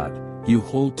of God, you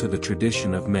hold to the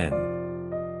tradition of men.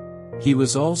 He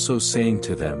was also saying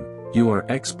to them, You are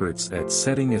experts at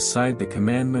setting aside the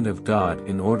commandment of God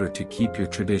in order to keep your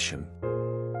tradition.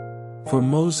 For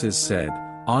Moses said,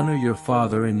 Honor your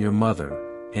father and your mother,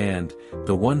 and,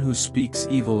 the one who speaks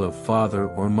evil of father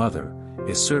or mother,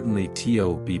 is certainly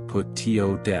to be put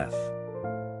to death.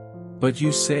 But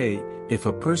you say, If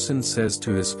a person says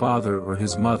to his father or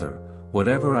his mother,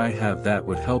 Whatever I have that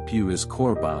would help you is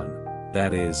korban,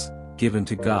 that is, given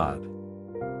to God.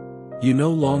 You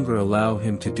no longer allow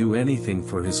him to do anything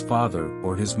for his father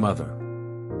or his mother,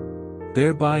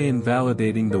 thereby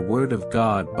invalidating the word of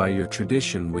God by your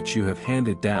tradition which you have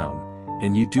handed down,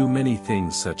 and you do many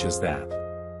things such as that.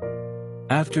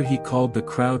 After he called the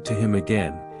crowd to him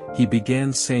again, he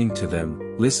began saying to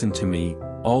them, Listen to me,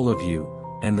 all of you,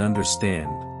 and understand.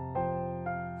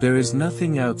 There is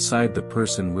nothing outside the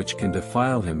person which can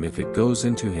defile him if it goes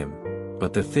into him,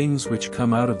 but the things which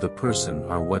come out of the person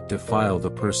are what defile the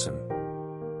person.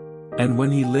 And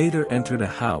when he later entered a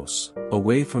house,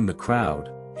 away from the crowd,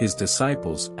 his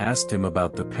disciples asked him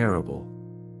about the parable.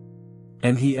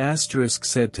 And he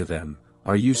said to them,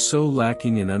 Are you so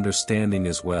lacking in understanding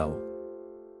as well?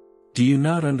 Do you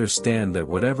not understand that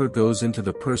whatever goes into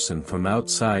the person from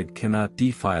outside cannot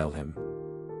defile him?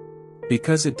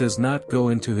 Because it does not go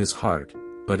into his heart,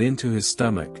 but into his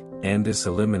stomach, and is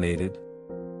eliminated?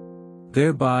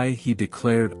 Thereby he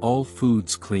declared all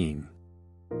foods clean.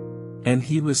 And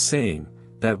he was saying,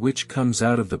 That which comes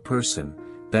out of the person,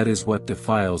 that is what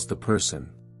defiles the person.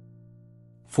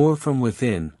 For from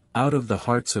within, out of the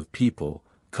hearts of people,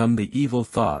 come the evil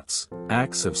thoughts,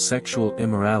 acts of sexual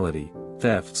immorality,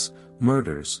 thefts,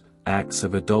 murders, acts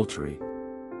of adultery,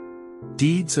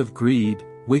 deeds of greed,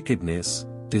 wickedness,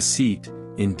 deceit,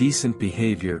 indecent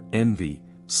behavior, envy,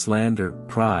 slander,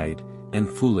 pride, and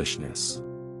foolishness.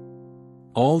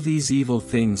 All these evil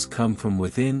things come from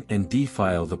within and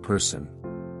defile the person.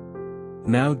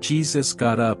 Now Jesus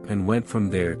got up and went from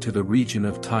there to the region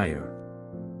of Tyre.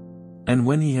 And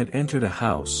when he had entered a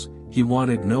house, he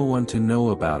wanted no one to know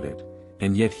about it,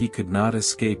 and yet he could not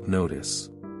escape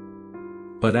notice.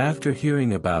 But after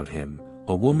hearing about him,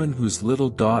 a woman whose little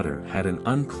daughter had an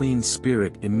unclean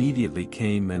spirit immediately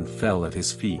came and fell at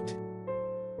his feet.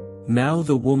 Now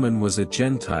the woman was a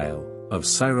Gentile, of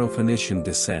Syrophoenician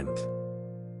descent.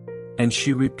 And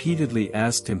she repeatedly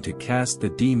asked him to cast the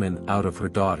demon out of her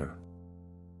daughter.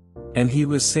 And he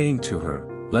was saying to her,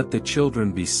 Let the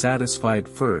children be satisfied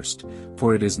first,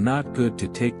 for it is not good to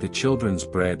take the children's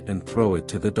bread and throw it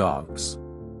to the dogs.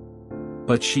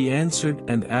 But she answered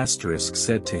and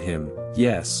said to him,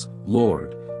 Yes,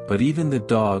 Lord, but even the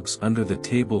dogs under the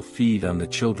table feed on the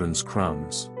children's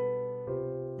crumbs.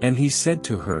 And he said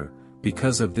to her,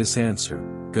 Because of this answer,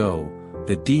 go,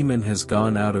 the demon has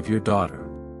gone out of your daughter.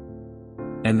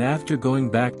 And after going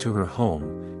back to her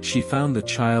home, she found the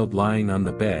child lying on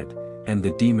the bed, and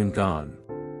the demon gone.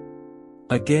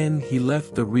 Again he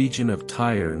left the region of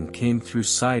Tyre and came through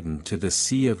Sidon to the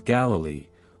Sea of Galilee,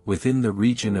 within the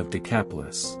region of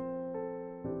Decapolis.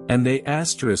 And they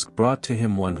brought to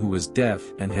him one who was deaf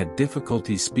and had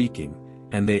difficulty speaking,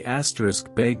 and they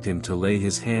begged him to lay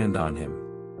his hand on him.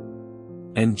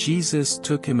 And Jesus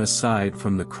took him aside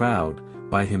from the crowd,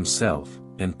 by himself,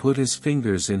 and put his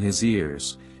fingers in his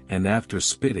ears, and after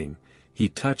spitting, he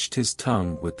touched his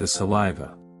tongue with the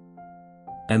saliva.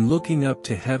 And looking up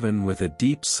to heaven with a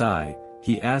deep sigh,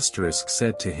 he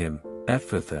said to him,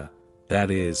 Ephphatha,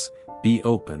 that is, be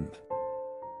opened.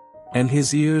 And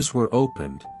his ears were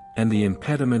opened, and the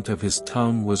impediment of his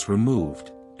tongue was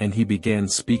removed, and he began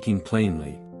speaking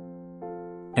plainly.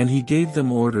 And he gave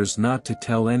them orders not to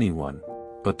tell anyone,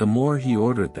 but the more he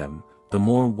ordered them, the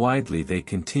more widely they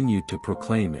continued to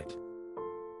proclaim it.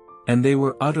 And they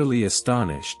were utterly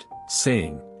astonished,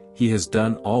 saying, He has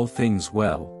done all things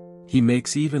well, he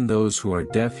makes even those who are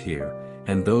deaf hear,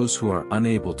 and those who are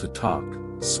unable to talk,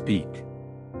 speak.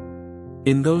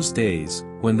 In those days,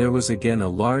 when there was again a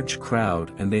large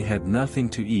crowd and they had nothing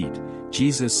to eat,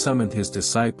 Jesus summoned his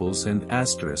disciples and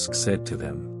said to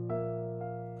them,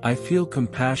 I feel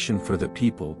compassion for the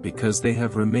people because they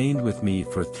have remained with me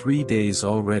for 3 days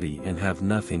already and have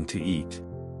nothing to eat.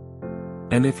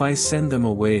 And if I send them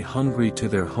away hungry to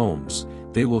their homes,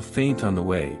 they will faint on the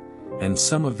way, and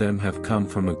some of them have come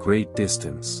from a great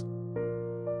distance.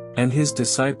 And his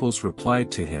disciples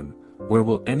replied to him, Where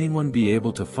will anyone be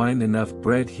able to find enough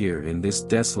bread here in this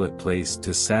desolate place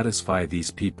to satisfy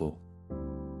these people?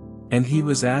 And he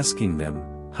was asking them,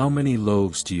 How many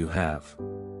loaves do you have?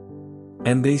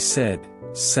 And they said,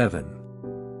 7.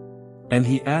 And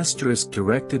he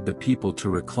directed the people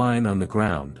to recline on the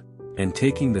ground, and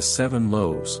taking the 7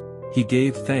 loaves, he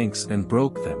gave thanks and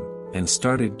broke them, and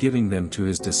started giving them to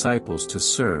his disciples to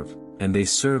serve, and they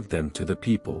served them to the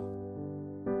people.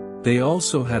 They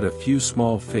also had a few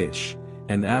small fish,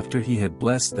 and after he had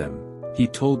blessed them, he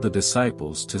told the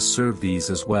disciples to serve these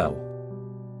as well.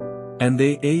 And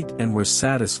they ate and were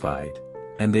satisfied,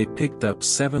 and they picked up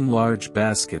 7 large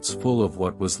baskets full of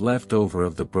what was left over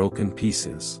of the broken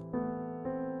pieces.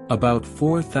 About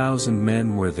 4,000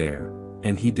 men were there,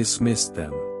 and he dismissed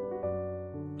them.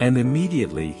 And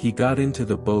immediately he got into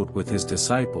the boat with his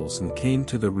disciples and came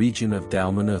to the region of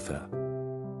Dalmanutha.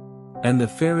 And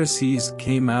the Pharisees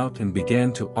came out and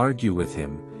began to argue with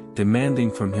him,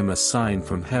 demanding from him a sign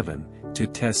from heaven, to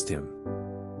test him.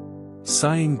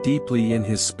 Sighing deeply in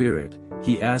his spirit,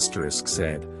 he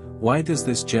said, Why does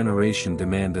this generation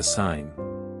demand a sign?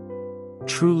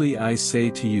 Truly I say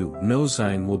to you, no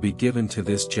sign will be given to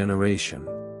this generation.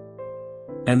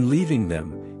 And leaving them,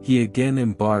 he again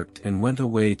embarked and went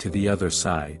away to the other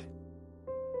side.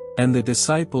 And the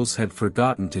disciples had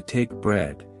forgotten to take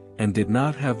bread, and did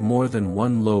not have more than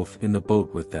 1 loaf in the boat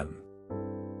with them.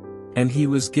 And he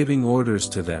was giving orders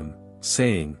to them,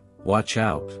 saying, Watch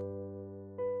out!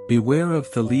 Beware of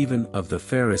the leaven of the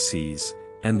Pharisees,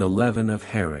 and the leaven of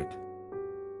Herod.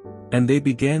 And they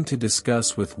began to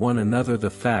discuss with one another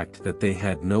the fact that they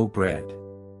had no bread.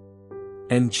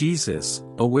 And Jesus,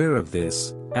 aware of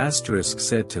this,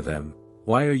 said to them,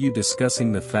 Why are you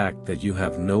discussing the fact that you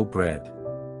have no bread?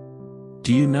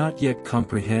 Do you not yet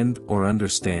comprehend or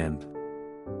understand?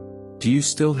 Do you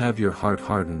still have your heart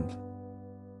hardened?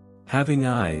 Having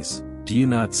eyes, do you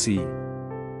not see?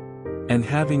 And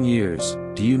having ears,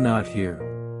 do you not hear?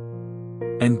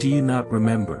 And do you not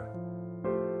remember?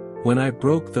 When I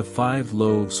broke the 5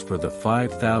 loaves for the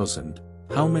 5,000,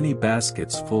 how many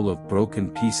baskets full of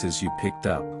broken pieces you picked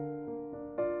up?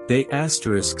 They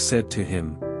said to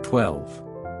him, 12.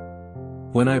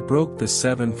 When I broke the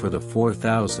 7 for the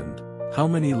 4,000, how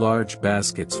many large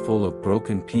baskets full of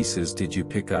broken pieces did you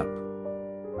pick up?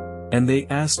 And they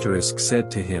said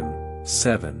to him,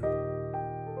 7.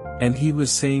 And he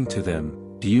was saying to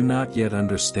them, Do you not yet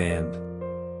understand?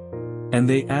 And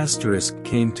they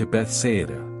came to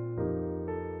Bethsaida.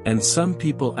 And some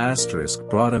people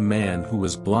brought a man who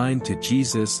was blind to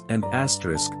Jesus and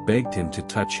begged him to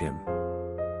touch him.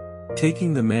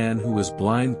 Taking the man who was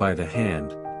blind by the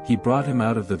hand, he brought him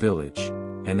out of the village,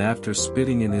 and after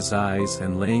spitting in his eyes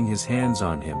and laying his hands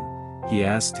on him, he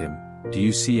asked him, Do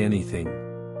you see anything?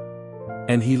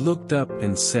 And he looked up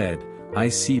and said, I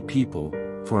see people,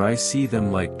 for I see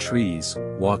them like trees,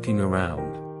 walking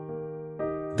around.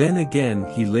 Then again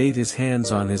he laid his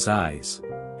hands on his eyes,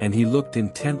 and he looked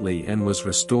intently and was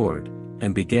restored,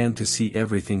 and began to see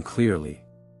everything clearly.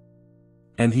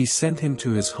 And he sent him to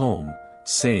his home,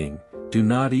 saying, "Do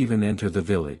not even enter the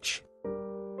village."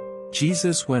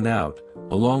 Jesus went out,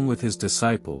 along with his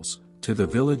disciples, to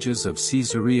the villages of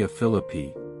Caesarea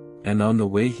Philippi, and on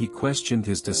the way he questioned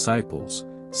his disciples,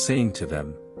 saying to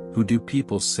them, "Who do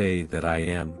people say that I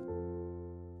am?"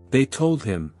 They told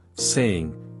him,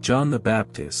 saying, "John the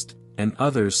Baptist, and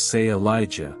others say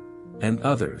Elijah, and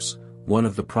others, one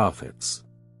of the prophets."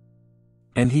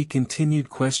 And he continued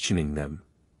questioning them,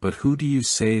 "But who do you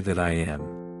say that I am?"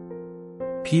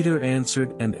 Peter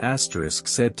answered and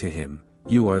said to him,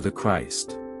 "You are the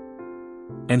Christ."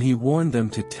 And he warned them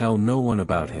to tell no one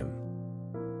about him.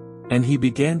 And he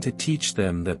began to teach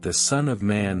them that the Son of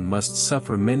Man must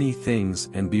suffer many things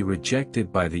and be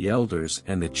rejected by the elders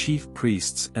and the chief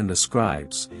priests and the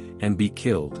scribes, and be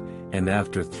killed, and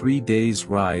after 3 days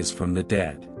rise from the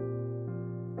dead.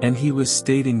 And he was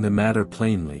stating the matter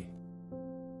plainly.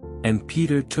 And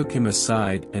Peter took him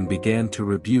aside and began to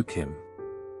rebuke him.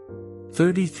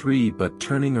 33 But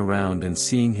turning around and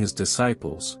seeing his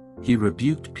disciples, he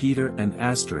rebuked Peter and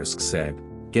said,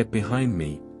 "Get behind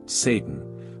me, Satan,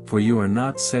 for you are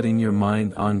not setting your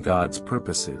mind on God's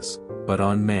purposes, but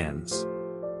on man's."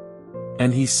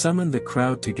 And he summoned the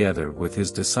crowd together with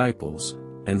his disciples,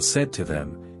 and said to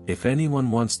them, "If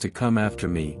anyone wants to come after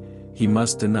me, he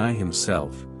must deny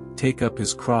himself, take up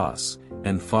his cross,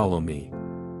 and follow me.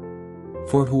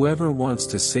 For whoever wants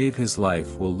to save his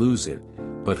life will lose it,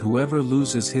 but whoever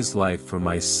loses his life for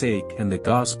my sake and the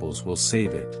gospel's will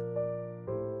save it.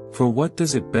 For what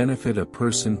does it benefit a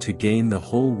person to gain the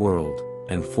whole world,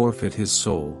 and forfeit his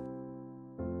soul?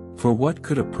 For what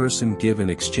could a person give in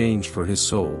exchange for his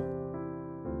soul?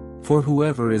 For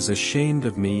whoever is ashamed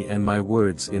of me and my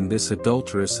words in this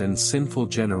adulterous and sinful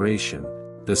generation,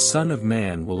 the Son of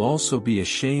Man will also be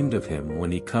ashamed of him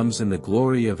when he comes in the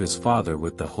glory of his Father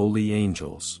with the holy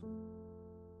angels."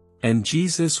 And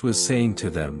Jesus was saying to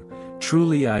them,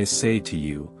 "Truly I say to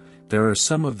you, there are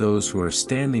some of those who are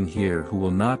standing here who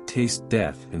will not taste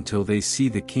death until they see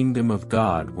the kingdom of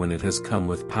God when it has come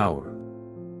with power."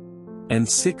 And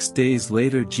 6 days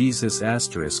later Jesus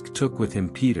took with him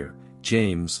Peter,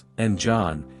 James, and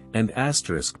John, and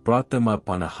brought them up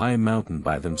on a high mountain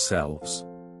by themselves.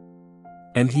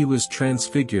 And he was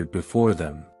transfigured before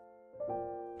them.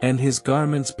 And his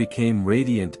garments became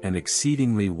radiant and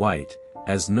exceedingly white,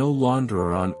 as no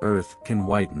launderer on earth can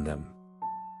whiten them.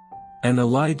 And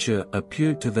Elijah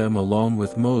appeared to them along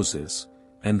with Moses,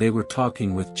 and they were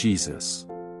talking with Jesus.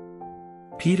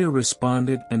 Peter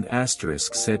responded and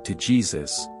said to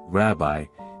Jesus, "Rabbi,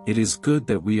 it is good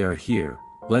that we are here,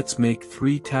 let's make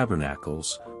 3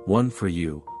 tabernacles, one for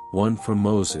you, one for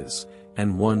Moses,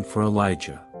 and one for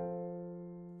Elijah."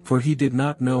 For he did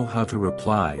not know how to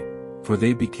reply, for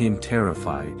they became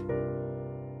terrified.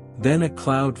 Then a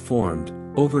cloud formed,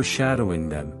 overshadowing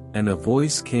them, and a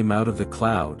voice came out of the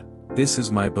cloud, "This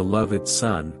is my beloved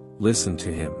Son, listen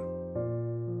to him."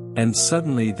 And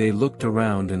suddenly they looked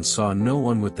around and saw no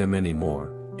one with them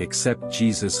anymore, except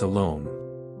Jesus alone.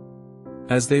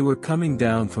 As they were coming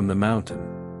down from the mountain,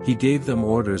 he gave them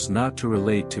orders not to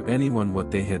relate to anyone what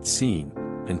they had seen,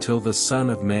 until the Son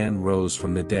of Man rose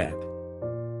from the dead.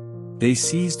 They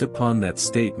seized upon that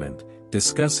statement,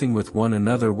 discussing with one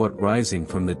another what rising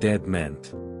from the dead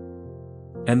meant.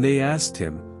 And they asked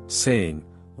him, saying,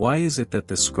 "Why is it that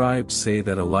the scribes say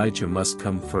that Elijah must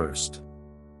come first?"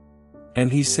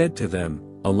 And he said to them,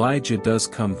 "Elijah does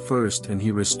come first and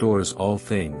he restores all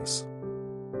things.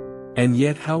 And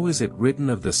yet how is it written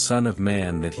of the Son of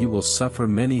Man that he will suffer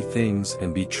many things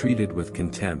and be treated with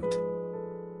contempt?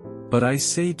 But I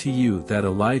say to you that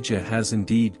Elijah has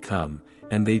indeed come,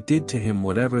 and they did to him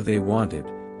whatever they wanted,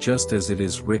 just as it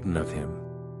is written of him."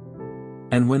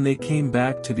 And when they came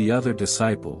back to the other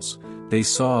disciples, they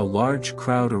saw a large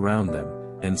crowd around them,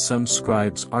 and some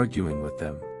scribes arguing with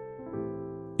them.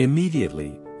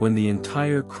 Immediately, when the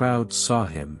entire crowd saw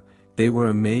him, they were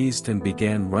amazed and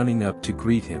began running up to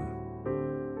greet him.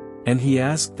 And he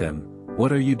asked them,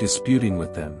 "What are you disputing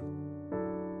with them?"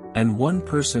 And one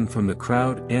person from the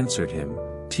crowd answered him,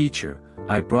 "Teacher,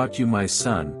 I brought you my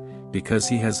son, because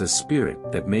he has a spirit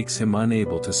that makes him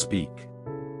unable to speak.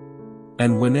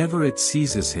 And whenever it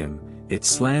seizes him, it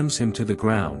slams him to the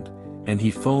ground, and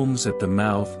he foams at the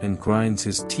mouth and grinds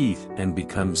his teeth and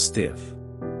becomes stiff.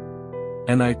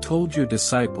 And I told your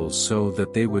disciples so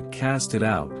that they would cast it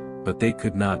out, but they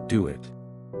could not do it."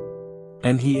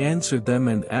 And he answered them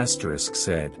and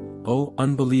said, "O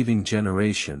unbelieving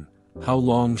generation, how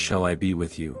long shall I be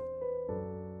with you?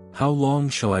 How long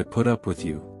shall I put up with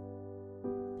you?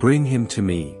 "Bring him to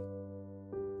me."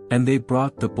 And they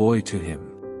brought the boy to him.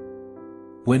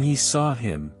 When he saw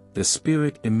him, the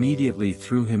spirit immediately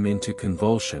threw him into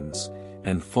convulsions,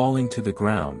 and falling to the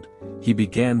ground, he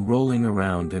began rolling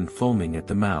around and foaming at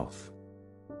the mouth.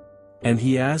 And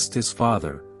he asked his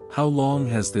father, "How long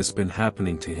has this been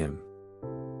happening to him?"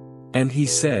 And he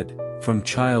said, "From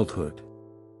childhood.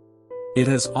 It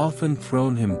has often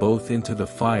thrown him both into the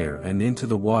fire and into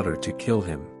the water to kill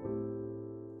him.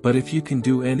 But if you can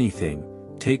do anything,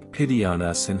 take pity on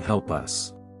us and help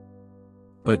us."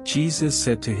 But Jesus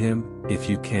said to him, "If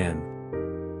you can.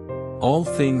 All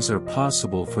things are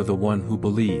possible for the one who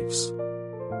believes."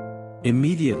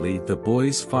 Immediately the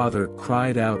boy's father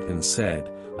cried out and said,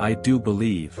 "I do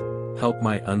believe, help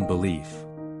my unbelief."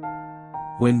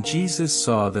 When Jesus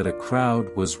saw that a crowd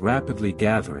was rapidly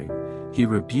gathering, he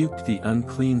rebuked the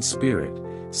unclean spirit,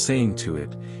 saying to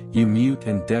it, "You mute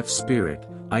and deaf spirit,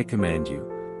 I command you,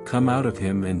 come out of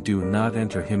him and do not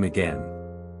enter him again."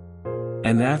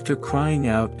 And after crying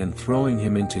out and throwing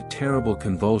him into terrible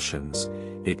convulsions,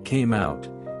 it came out,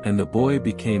 and the boy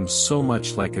became so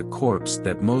much like a corpse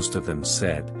that most of them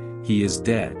said, "He is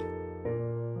dead."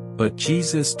 But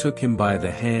Jesus took him by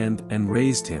the hand and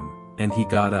raised him, and he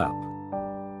got up.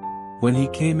 When he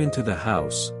came into the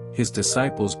house, his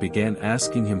disciples began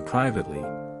asking him privately,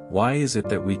 "Why is it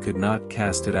that we could not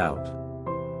cast it out?"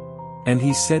 And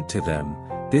he said to them,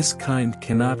 "This kind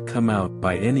cannot come out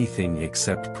by anything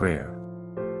except prayer."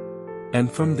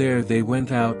 And from there they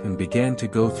went out and began to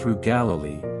go through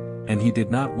Galilee, and he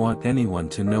did not want anyone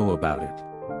to know about it.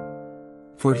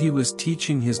 For he was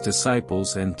teaching his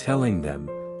disciples and telling them,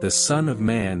 "The Son of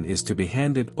Man is to be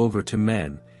handed over to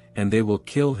men, and they will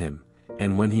kill him,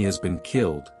 and when he has been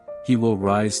killed, he will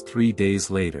rise 3 days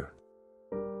later."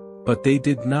 But they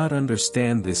did not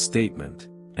understand this statement,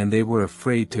 and they were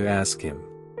afraid to ask him.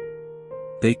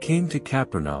 They came to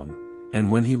Capernaum,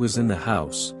 and when he was in the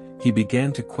house, he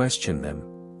began to question them,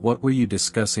 "What were you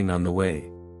discussing on the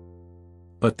way?"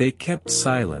 But they kept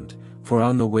silent, for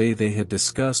on the way they had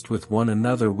discussed with one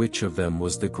another which of them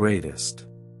was the greatest.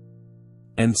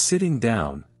 And sitting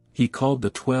down, he called the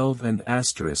 12 and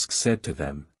said to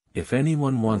them, "If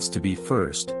anyone wants to be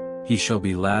first, he shall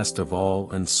be last of all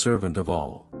and servant of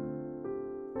all."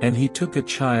 And he took a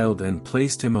child and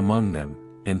placed him among them,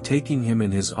 and taking him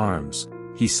in his arms,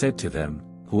 he said to them,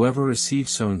 "Whoever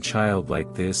receives a child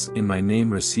like this in my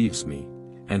name receives me,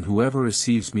 and whoever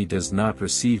receives me does not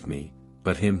receive me,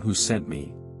 but him who sent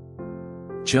me."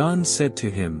 John said to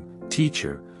him,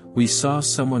 "Teacher, we saw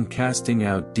someone casting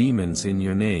out demons in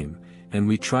your name, and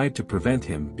we tried to prevent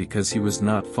him because he was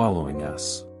not following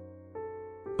us."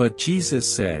 But Jesus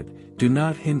said, "Do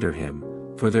not hinder him,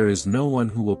 for there is no one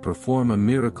who will perform a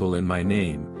miracle in my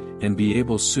name, and be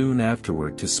able soon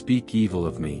afterward to speak evil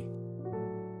of me.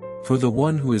 For the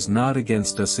one who is not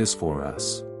against us is for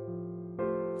us.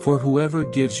 For whoever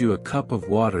gives you a cup of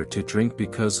water to drink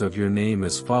because of your name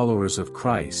as followers of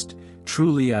Christ,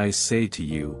 truly I say to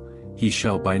you, he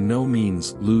shall by no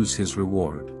means lose his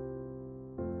reward.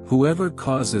 Whoever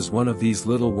causes one of these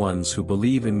little ones who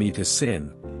believe in me to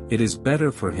sin, it is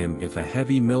better for him if a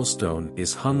heavy millstone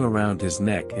is hung around his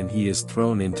neck and he is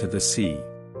thrown into the sea.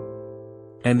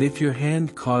 And if your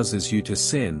hand causes you to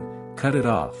sin, cut it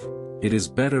off. It is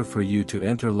better for you to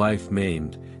enter life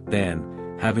maimed, than,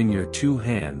 having your 2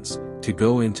 hands, to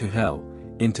go into hell,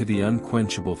 into the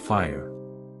unquenchable fire.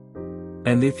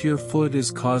 And if your foot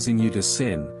is causing you to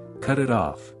sin, cut it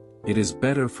off. It is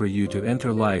better for you to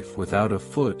enter life without a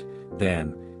foot,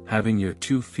 than, having your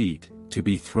 2 feet, to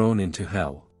be thrown into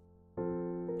hell.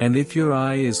 And if your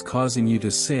eye is causing you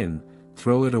to sin,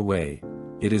 throw it away.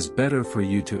 It is better for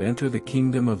you to enter the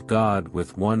kingdom of God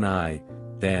with 1 eye,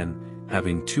 than,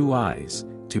 having 2 eyes,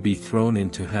 to be thrown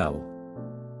into hell,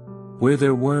 where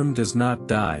their worm does not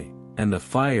die, and the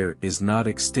fire is not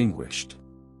extinguished.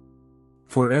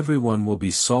 For everyone will be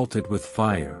salted with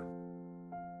fire.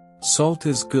 Salt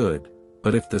is good,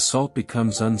 but if the salt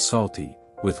becomes unsalty,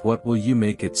 with what will you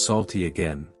make it salty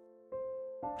again?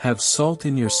 Have salt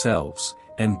in yourselves,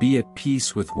 and be at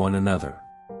peace with one another."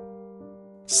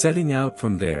 Setting out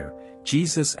from there,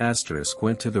 Jesus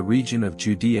went to the region of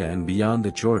Judea and beyond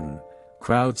the Jordan.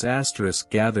 Crowds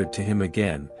gathered to him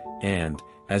again, and,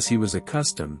 as he was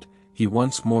accustomed, he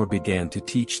once more began to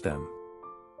teach them.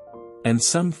 And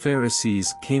some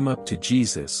Pharisees came up to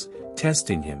Jesus,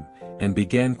 testing him, and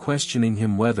began questioning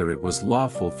him whether it was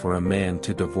lawful for a man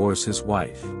to divorce his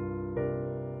wife.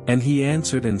 And he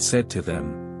answered and said to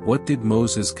them, "What did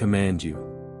Moses command you?"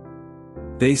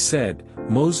 They said,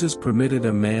 "Moses permitted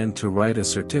a man to write a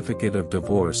certificate of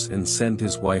divorce and send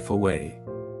his wife away."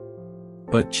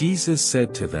 But Jesus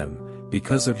said to them,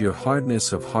 because of your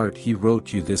hardness of heart he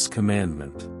wrote you this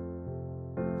commandment.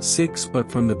 6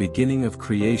 But from the beginning of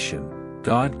creation,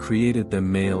 God created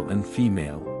them male and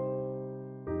female.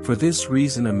 For this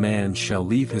reason a man shall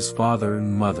leave his father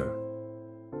and mother,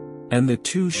 and the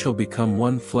two shall become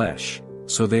one flesh,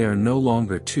 so they are no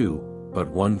longer two, but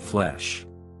one flesh.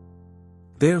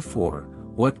 Therefore,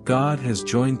 what God has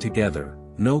joined together,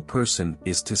 no person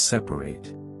is to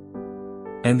separate.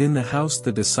 And in the house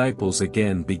the disciples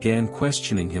again began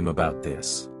questioning him about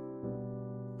this.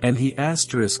 And he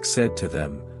said to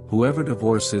them, Whoever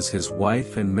divorces his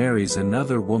wife and marries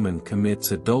another woman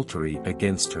commits adultery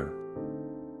against her.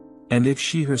 And if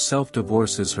she herself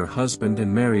divorces her husband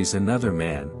and marries another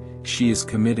man, she is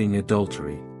committing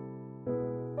adultery.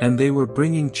 And they were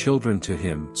bringing children to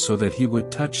him so that he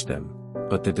would touch them,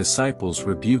 but the disciples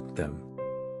rebuked them.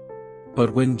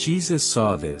 But when Jesus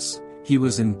saw this, he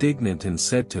was indignant and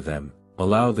said to them,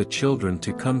 Allow the children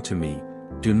to come to me,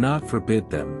 do not forbid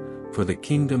them, for the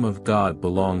kingdom of God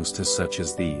belongs to such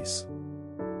as these.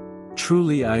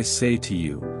 Truly I say to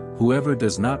you, whoever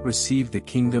does not receive the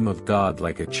kingdom of God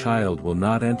like a child will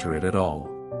not enter it at all.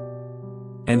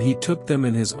 And he took them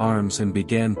in his arms and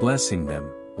began blessing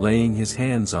them, laying his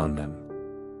hands on them.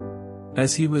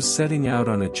 As he was setting out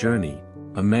on a journey,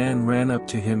 a man ran up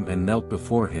to him and knelt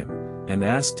before him, and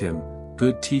asked him,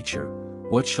 Good teacher,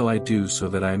 what shall I do so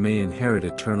that I may inherit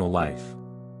eternal life?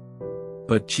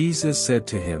 But Jesus said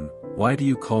to him, Why do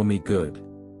you call me good?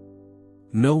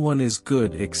 No one is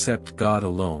good except God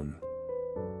alone.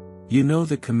 You know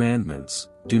the commandments: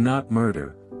 do not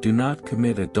murder, do not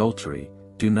commit adultery,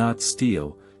 do not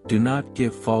steal, do not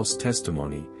give false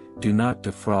testimony, do not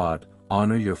defraud,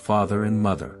 honor your father and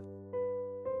mother.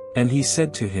 And he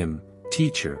said to him,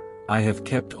 Teacher, I have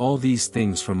kept all these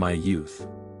things from my youth.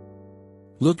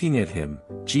 Looking at him,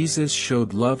 Jesus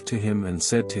showed love to him and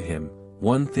said to him,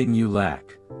 One thing you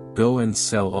lack: go and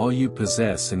sell all you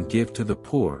possess and give to the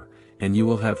poor, and you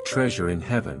will have treasure in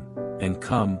heaven, and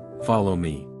come, follow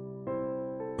me.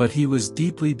 But he was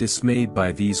deeply dismayed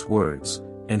by these words,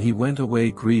 and he went away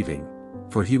grieving,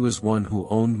 for he was one who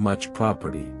owned much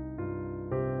property.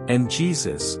 And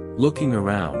Jesus, looking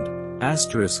around,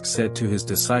 said to his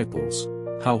disciples,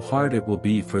 How hard it will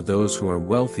be for those who are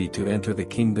wealthy to enter the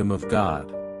kingdom of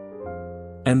God.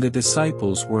 And the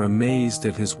disciples were amazed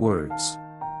at his words.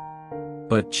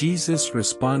 But Jesus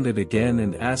responded again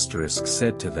and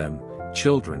said to them,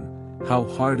 Children, how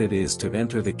hard it is to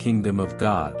enter the kingdom of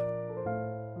God.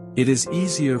 It is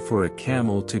easier for a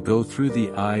camel to go through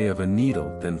the eye of a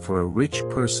needle than for a rich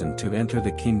person to enter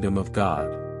the kingdom of God.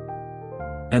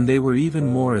 And they were even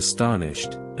more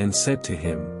astonished, and said to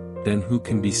him, Then who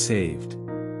can be saved?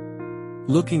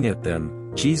 Looking at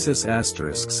them, Jesus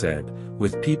said,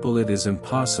 With people it is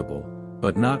impossible,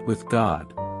 but not with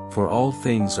God, for all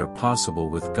things are possible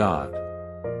with God.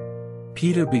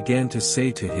 Peter began to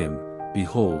say to him,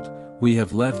 Behold, we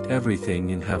have left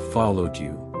everything and have followed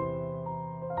you.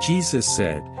 Jesus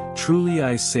said, Truly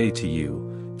I say to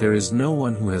you, there is no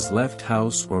one who has left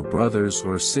house or brothers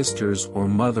or sisters or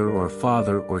mother or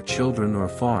father or children or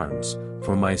farms,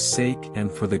 for my sake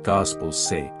and for the gospel's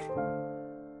sake,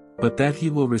 but that he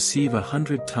will receive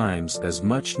 100 times as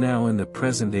much now in the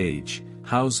present age,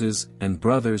 houses and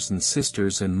brothers and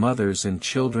sisters and mothers and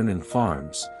children and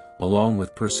farms, along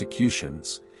with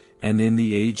persecutions, and in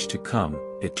the age to come,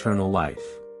 eternal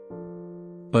life.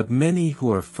 But many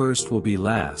who are first will be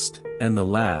last, and the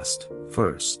last,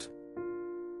 first.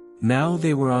 Now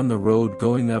they were on the road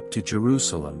going up to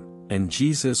Jerusalem, and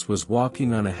Jesus was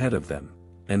walking on ahead of them,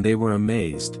 and they were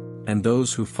amazed, and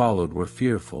those who followed were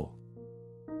fearful.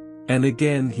 And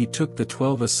again he took the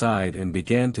 12 aside and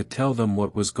began to tell them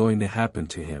what was going to happen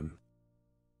to him,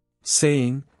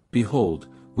 saying, Behold,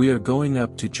 we are going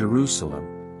up to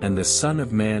Jerusalem, and the Son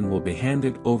of Man will be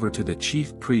handed over to the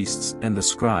chief priests and the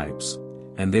scribes,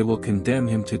 and they will condemn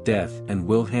him to death and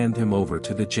will hand him over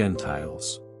to the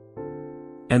Gentiles.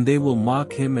 And they will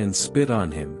mock him and spit on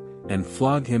him, and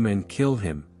flog him and kill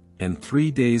him, and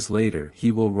 3 days later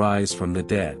he will rise from the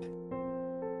dead.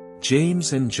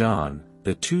 James and John,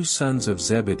 the 2 sons of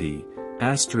Zebedee,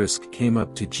 came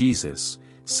up to Jesus,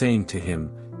 saying to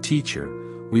him, Teacher,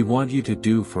 we want you to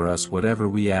do for us whatever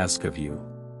we ask of you.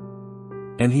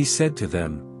 And he said to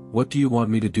them, What do you want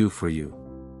me to do for you?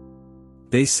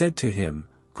 They said to him,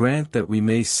 Grant that we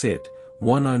may sit,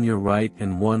 one on your right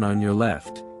and one on your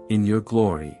left, in your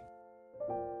glory.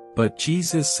 But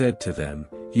Jesus said to them,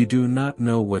 You do not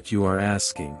know what you are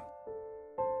asking.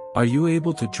 Are you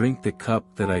able to drink the cup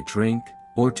that I drink,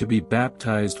 or to be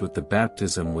baptized with the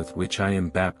baptism with which I am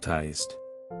baptized?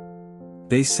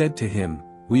 They said to him,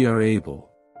 We are able.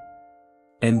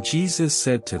 And Jesus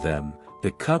said to them,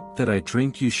 "The cup that I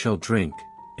drink you shall drink,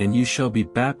 and you shall be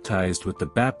baptized with the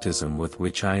baptism with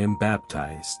which I am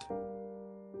baptized.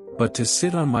 But to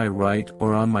sit on my right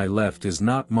or on my left is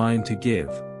not mine to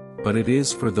give, but it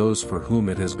is for those for whom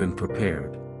it has been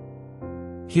prepared."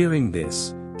 Hearing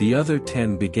this, the other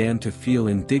 10 began to feel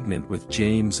indignant with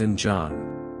James and John.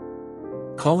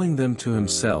 Calling them to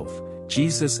himself,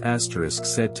 Jesus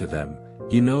said to them,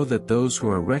 "You know that those who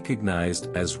are recognized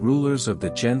as rulers of the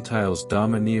Gentiles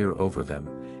domineer over them,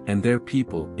 and their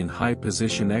people in high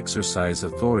position exercise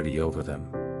authority over them.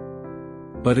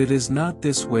 But it is not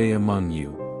this way among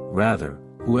you, rather,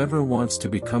 whoever wants to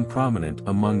become prominent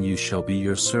among you shall be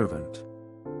your servant.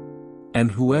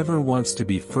 And whoever wants to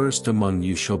be first among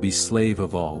you shall be slave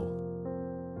of all.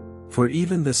 For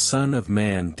even the Son of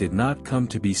Man did not come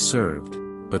to be served,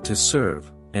 but to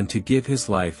serve, and to give his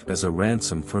life as a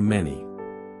ransom for many."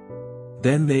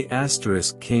 Then they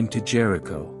came to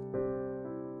Jericho.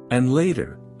 And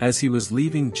later, as he was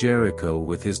leaving Jericho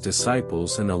with his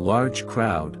disciples and a large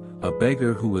crowd, a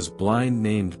beggar who was blind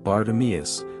named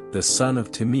Bartimaeus, the son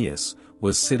of Timaeus,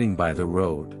 was sitting by the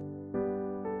road.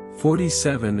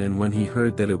 47 And when he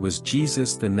heard that it was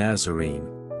Jesus the Nazarene,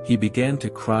 he began to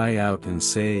cry out and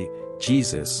say,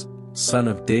 "Jesus, Son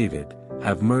of David,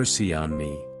 have mercy on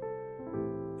me."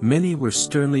 Many were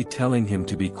sternly telling him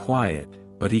to be quiet,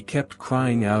 but he kept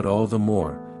crying out all the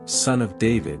more, "Son of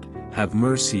David, have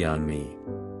mercy on me."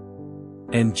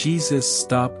 And Jesus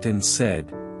stopped and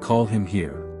said, "Call him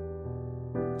here."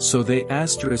 So they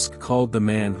called the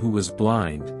man who was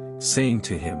blind, saying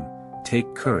to him,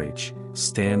 "Take courage,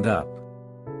 stand up.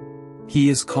 He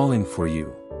is calling for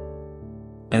you."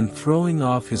 And throwing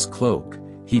off his cloak,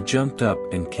 he jumped up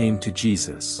and came to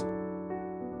Jesus.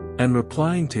 And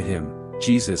replying to him,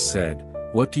 Jesus said,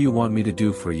 "What do you want me to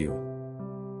do for you?"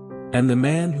 And the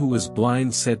man who was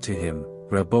blind said to him,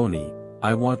 "Rabboni,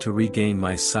 I want to regain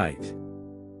my sight."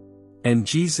 And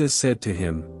Jesus said to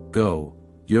him, "Go,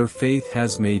 your faith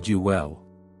has made you well."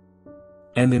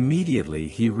 And immediately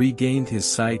he regained his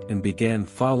sight and began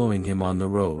following him on the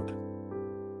road.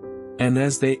 And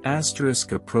as they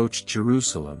approached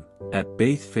Jerusalem, at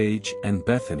Bethphage and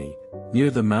Bethany, near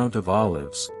the Mount of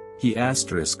Olives, he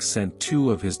sent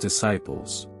 2 of his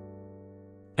disciples.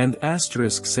 And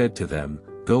said to them,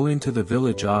 "Go into the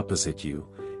village opposite you,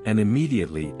 and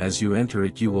immediately as you enter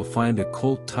it you will find a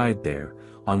colt tied there,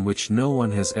 on which no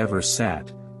one has ever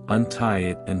sat. Untie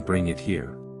it and bring it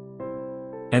here.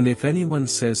 And if anyone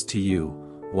says to you,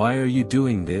 'Why are you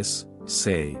doing this?'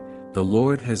 say, 'The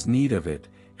Lord has need of it,'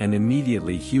 and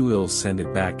immediately he will send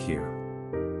it back here."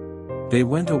 They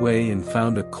went away and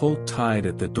found a colt tied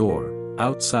at the door,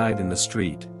 outside in the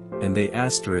street, and they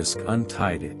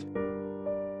untied it.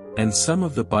 And some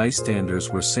of the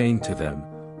bystanders were saying to them,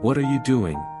 "What are you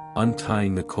doing,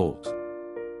 untying the colt?"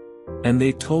 And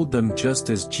they told them just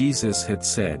as Jesus had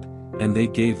said, and they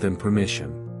gave them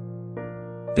permission.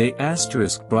 They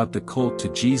brought the colt to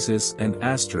Jesus and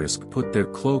put their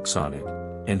cloaks on it,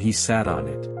 and he sat on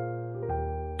it.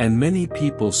 And many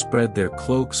people spread their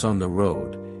cloaks on the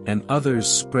road, and others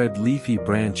spread leafy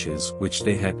branches which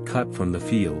they had cut from the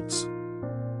fields.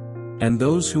 And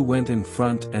those who went in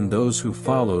front and those who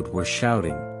followed were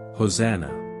shouting,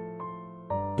 "Hosanna!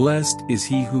 Blessed is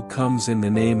he who comes in the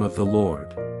name of the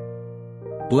Lord.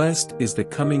 Blessed is the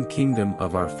coming kingdom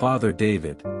of our father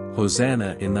David,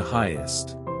 Hosanna in the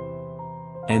highest."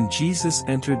 And Jesus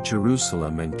entered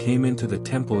Jerusalem and came into the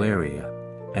temple area,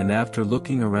 and after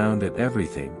looking around at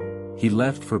everything, he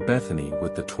left for Bethany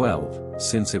with the 12,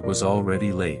 since it was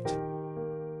already late.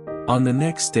 On the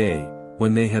next day,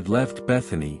 when they had left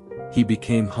Bethany, he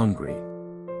became hungry.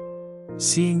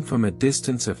 Seeing from a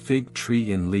distance a fig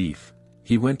tree in leaf,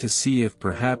 he went to see if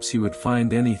perhaps he would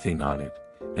find anything on it,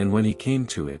 and when he came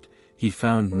to it, he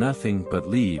found nothing but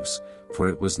leaves, for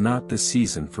it was not the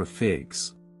season for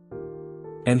figs.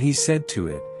 And he said to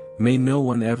it, "May no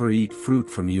one ever eat fruit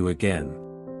from you again."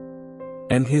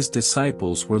 And his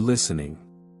disciples were listening.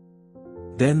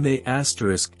 Then they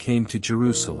came to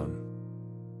Jerusalem.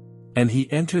 And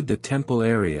he entered the temple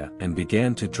area and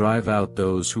began to drive out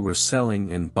those who were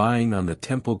selling and buying on the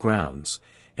temple grounds,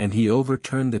 and he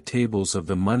overturned the tables of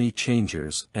the money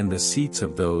changers and the seats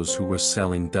of those who were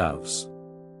selling doves.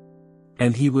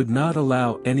 And he would not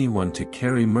allow anyone to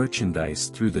carry merchandise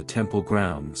through the temple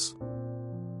grounds.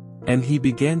 And he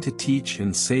began to teach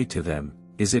and say to them,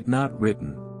 "Is it not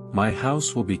written, 'My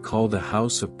house will be called a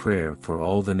house of prayer for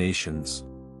all the nations'?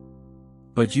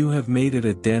 But you have made it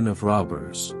a den of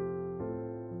robbers."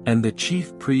 And the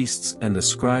chief priests and the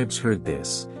scribes heard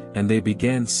this, and they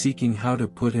began seeking how to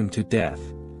put him to death,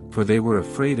 for they were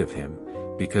afraid of him,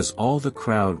 because all the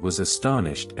crowd was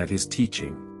astonished at his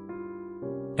teaching.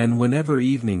 And whenever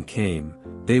evening came,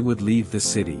 they would leave the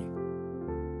city.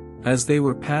 As they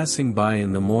were passing by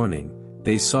in the morning,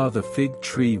 they saw the fig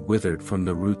tree withered from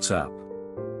the roots up.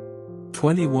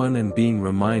 21 And being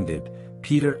reminded,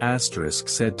 Peter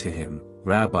said to him,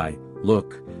 Rabbi,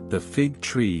 look, the fig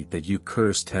tree that you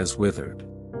cursed has withered.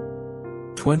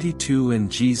 22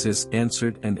 And Jesus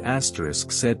answered and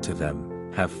said to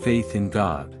them, Have faith in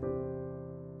God.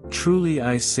 Truly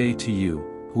I say to you,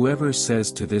 whoever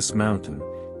says to this mountain,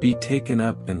 Be taken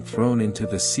up and thrown into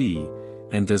the sea,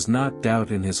 and does not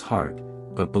doubt in his heart,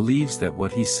 but believes that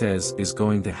what he says is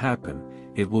going to happen,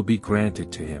 it will be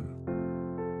granted to him.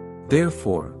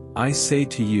 Therefore, I say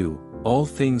to you, all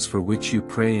things for which you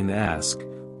pray and ask,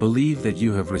 believe that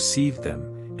you have received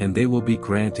them, and they will be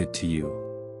granted to you.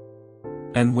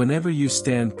 And whenever you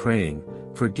stand praying,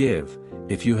 forgive,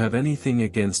 if you have anything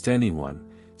against anyone,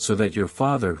 so that your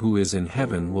Father who is in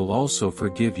heaven will also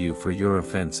forgive you for your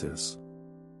offenses.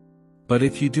 But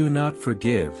if you do not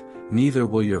forgive, neither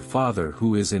will your Father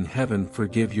who is in heaven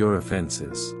forgive your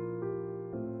offenses.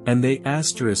 And they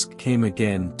came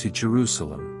again to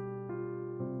Jerusalem.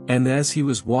 And as he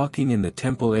was walking in the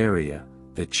temple area,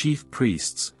 the chief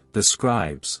priests, the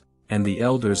scribes, and the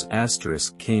elders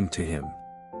came to him.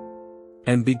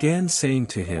 And began saying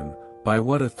to him, By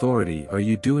what authority are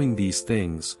you doing these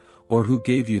things, or who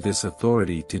gave you this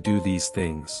authority to do these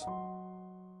things?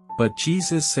 But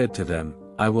Jesus said to them,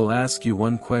 I will ask you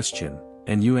one question,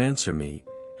 and you answer me,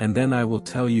 and then I will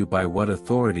tell you by what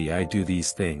authority I do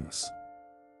these things.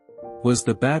 Was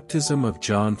the baptism of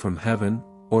John from heaven,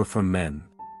 or from men?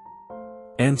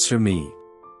 Answer me.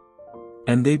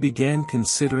 And they began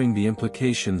considering the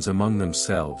implications among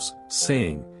themselves,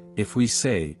 saying, If we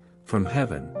say, From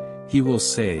heaven, he will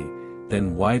say,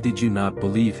 Then why did you not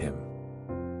believe him?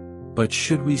 But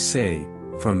should we say,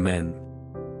 From men?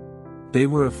 They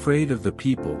were afraid of the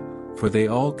people, for they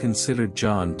all considered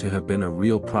John to have been a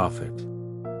real prophet.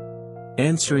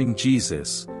 Answering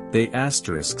Jesus, they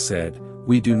said,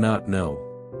 We do not know.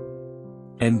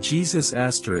 And Jesus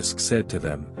said to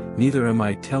them, Neither am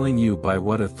I telling you by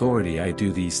what authority I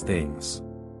do these things.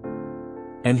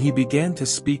 And he began to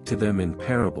speak to them in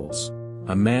parables.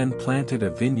 A man planted a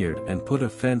vineyard and put a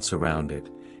fence around it,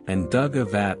 and dug a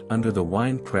vat under the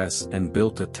winepress and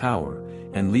built a tower,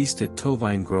 and leased it to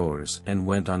vine growers and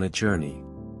went on a journey.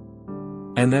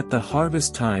 And at the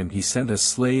harvest time he sent a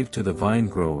slave to the vine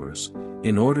growers,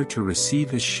 in order to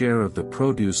receive his share of the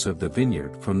produce of the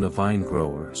vineyard from the vine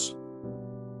growers.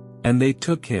 And they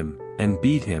took him, and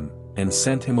beat him, and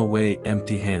sent him away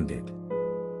empty-handed.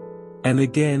 And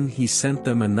again he sent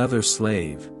them another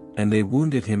slave, and they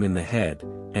wounded him in the head,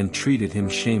 and treated him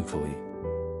shamefully.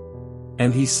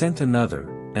 And he sent another,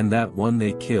 and that one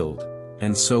they killed,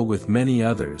 and so with many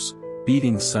others,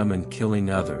 beating some and killing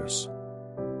others.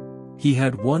 He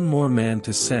had one more man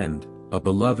to send, a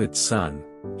beloved son.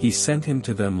 He sent him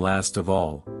to them last of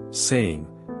all, saying,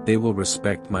 They will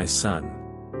respect my son.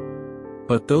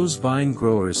 But those vine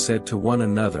growers said to one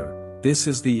another, This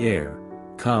is the heir,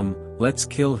 come, let's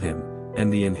kill him,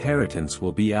 and the inheritance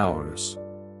will be ours.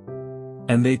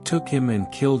 And they took him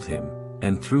and killed him,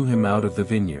 and threw him out of the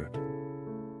vineyard.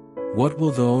 What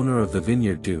will the owner of the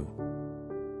vineyard do?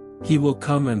 He will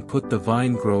come and put the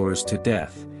vine growers to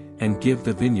death, and give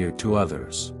the vineyard to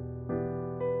others.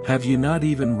 Have you not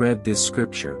even read this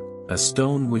scripture, A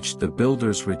stone which the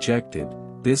builders rejected,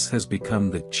 this has become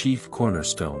the chief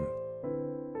cornerstone.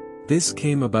 This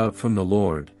came about from the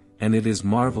Lord, and it is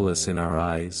marvelous in our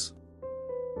eyes.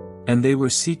 And they were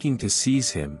seeking to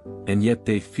seize him, and yet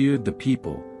they feared the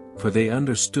people, for they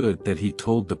understood that he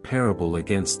told the parable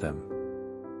against them.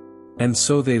 And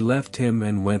so they left him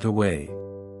and went away.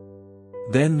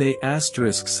 Then they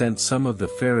sent some of the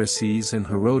Pharisees and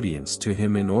Herodians to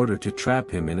him in order to trap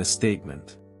him in a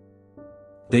statement.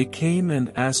 They came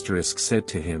and said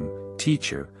to him,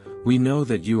 Teacher, we know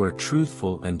that you are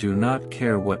truthful and do not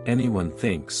care what anyone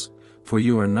thinks, for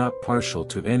you are not partial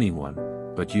to anyone,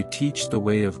 but you teach the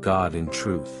way of God in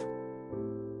truth.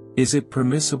 Is it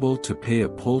permissible to pay a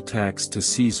poll tax to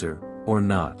Caesar, or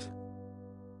not?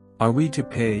 Are we to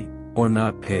pay, or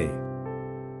not pay?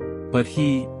 But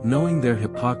he, knowing their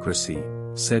hypocrisy,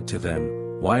 said to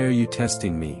them, Why are you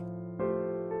testing me?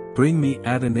 Bring me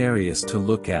a denarius to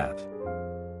look at.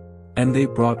 And they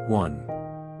brought one.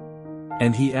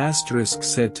 And he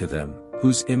said to them,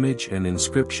 Whose image and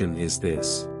inscription is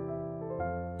this?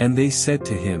 And they said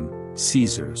to him,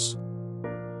 Caesar's.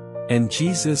 And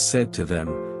Jesus said to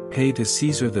them, Pay to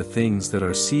Caesar the things that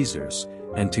are Caesar's,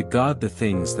 and to God the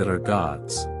things that are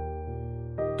God's.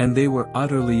 And they were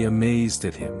utterly amazed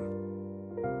at him.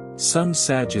 Some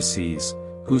Sadducees,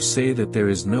 who say that there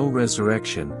is no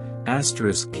resurrection,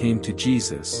 came to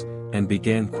Jesus, and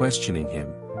began questioning him,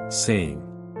 saying,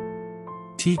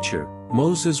 "Teacher,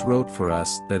 Moses wrote for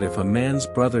us that if a man's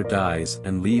brother dies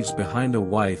and leaves behind a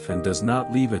wife and does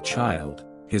not leave a child,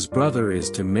 his brother is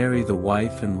to marry the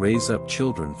wife and raise up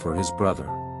children for his brother.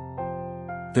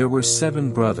 There were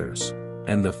 7 brothers,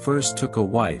 and the first took a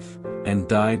wife, and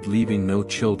died leaving no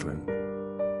children.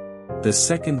 The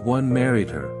second one married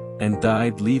her, and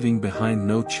died leaving behind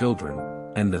no children,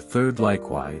 and the third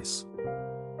likewise.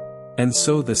 And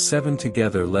so the 7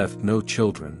 together left no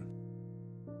children.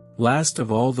 Last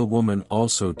of all the woman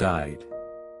also died.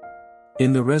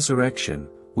 In the resurrection,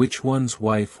 which one's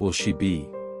wife will she be?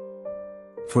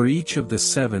 For each of the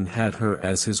 7 had her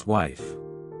as his wife."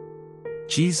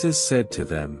 Jesus said to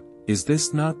them, "Is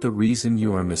this not the reason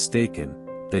you are mistaken,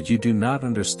 that you do not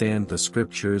understand the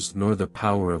Scriptures nor the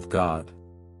power of God?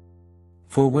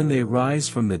 For when they rise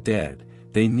from the dead,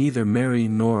 they neither marry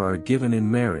nor are given in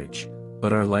marriage,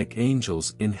 but are like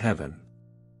angels in heaven.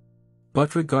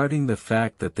 But regarding the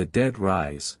fact that the dead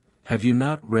rise, have you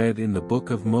not read in the book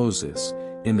of Moses,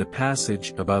 in the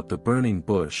passage about the burning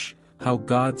bush, how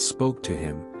God spoke to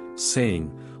him,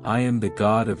 saying, 'I am the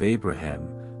God of Abraham,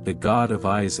 the God of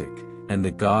Isaac, and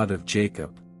the God of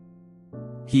Jacob'?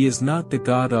 He is not the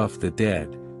God of the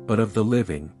dead, but of the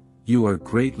living. You are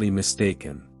greatly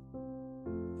mistaken."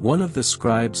 One of the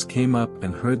scribes came up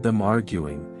and heard them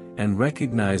arguing, and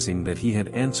recognizing that he had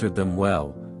answered them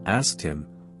well, asked him,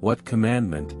 "What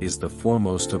commandment is the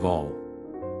foremost of all?"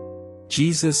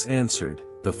 Jesus answered,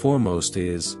 "The foremost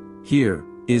is, 'Hear,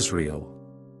 Israel.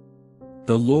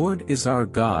 The Lord is our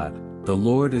God, the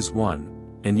Lord is one,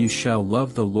 and you shall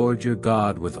love the Lord your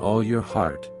God with all your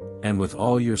heart, and with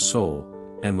all your soul,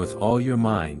 and with all your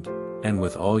mind, and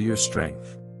with all your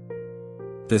strength.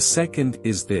 The second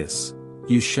is this,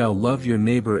 you shall love your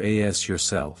neighbor as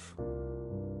yourself.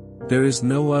 There is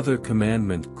no other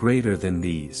commandment greater than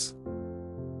these."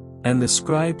 And the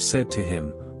scribe said to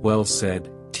him, "Well said,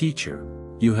 Teacher,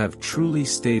 you have truly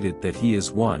stated that he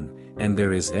is one, and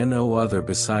there is no other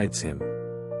besides him.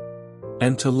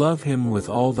 And to love him with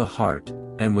all the heart,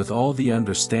 and with all the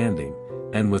understanding,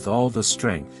 and with all the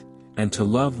strength, and to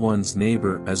love one's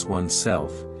neighbor as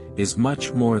oneself, is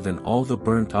much more than all the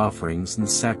burnt offerings and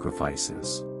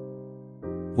sacrifices."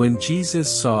 When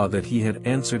Jesus saw that he had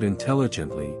answered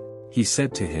intelligently, he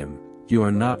said to him, "You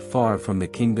are not far from the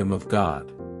kingdom of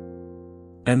God."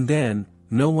 And then,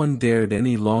 no one dared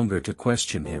any longer to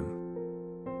question him.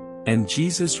 And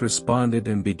Jesus responded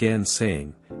and began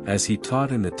saying, as he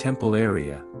taught in the temple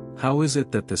area, "How is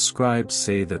it that the scribes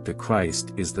say that the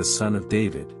Christ is the son of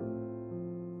David?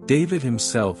 David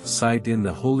himself said in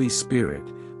the Holy Spirit,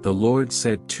 'The Lord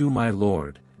said to my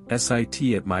Lord, sit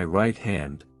at my right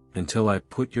hand, until I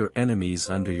put your enemies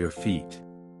under your feet.'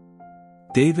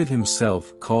 David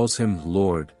himself calls him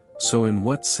Lord, so in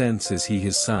what sense is he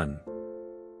his son?"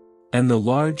 And the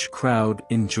large crowd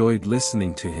enjoyed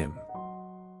listening to him.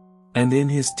 And in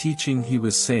his teaching he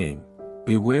was saying,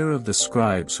 "Beware of the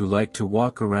scribes who like to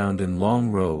walk around in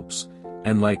long robes,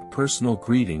 and like personal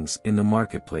greetings in the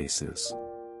marketplaces,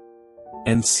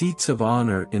 and seats of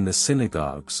honor in the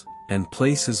synagogues, and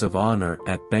places of honor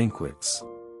at banquets,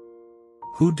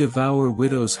 who devour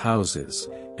widows' houses,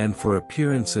 and for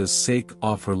appearance's sake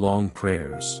offer long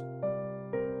prayers.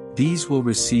 These will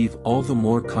receive all the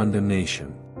more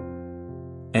condemnation."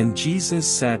 And Jesus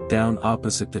sat down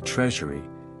opposite the treasury,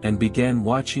 and began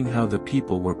watching how the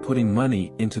people were putting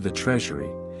money into the treasury,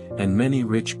 and many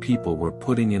rich people were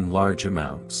putting in large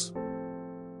amounts.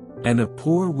 And a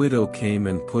poor widow came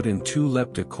and put in 2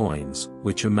 lepta coins,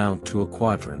 which amount to a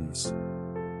quadrans.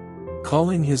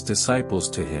 Calling his disciples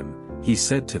to him, he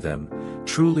said to them,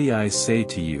 "Truly I say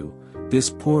to you, this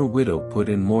poor widow put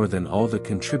in more than all the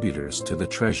contributors to the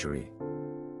treasury.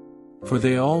 For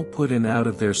they all put in out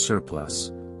of their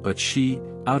surplus, but she,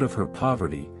 out of her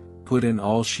poverty, put in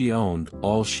all she owned,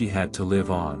 all she had to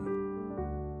live on."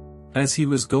 As he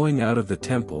was going out of the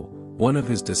temple, one of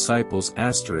his disciples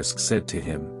said to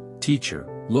him, "Teacher,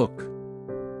 look!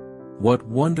 What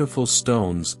wonderful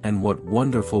stones and what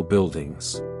wonderful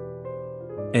buildings!"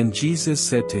 And Jesus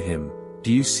said to him,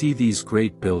 "Do you see these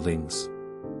great buildings?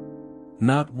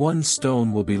 Not one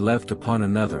stone will be left upon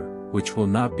another, which will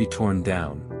not be torn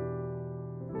down."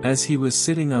 As he was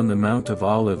sitting on the Mount of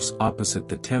Olives opposite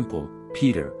the temple,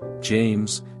 Peter,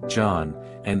 James, John,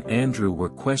 and Andrew were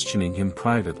questioning him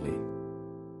privately.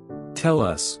 "Tell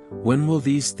us, when will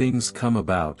these things come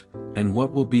about, and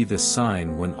what will be the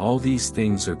sign when all these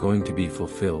things are going to be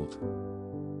fulfilled?"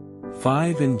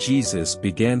 5 And Jesus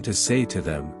began to say to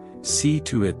them, "See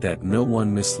to it that no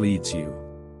one misleads you.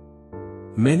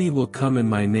 Many will come in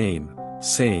my name,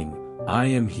 saying, I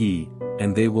am he,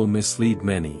 and they will mislead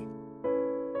many.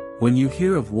 When you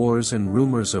hear of wars and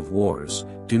rumors of wars,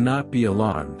 do not be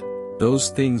alarmed, those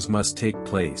things must take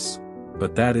place,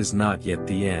 but that is not yet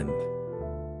the end.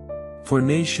 For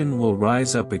nation will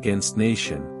rise up against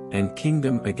nation, and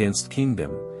kingdom against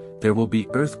kingdom, there will be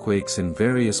earthquakes in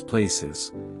various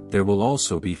places, there will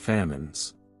also be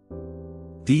famines.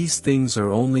 These things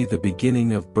are only the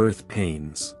beginning of birth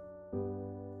pains.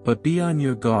 But be on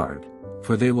your guard,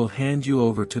 for they will hand you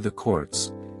over to the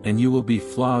courts, and you will be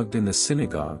flogged in the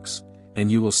synagogues,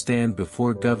 and you will stand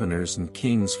before governors and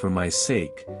kings for my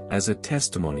sake, as a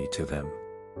testimony to them.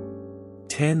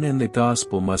 10 And the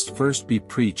gospel must first be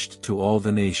preached to all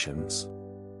the nations.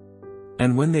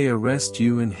 And when they arrest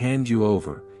you and hand you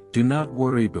over, do not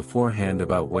worry beforehand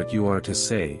about what you are to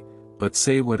say, but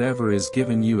say whatever is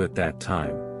given you at that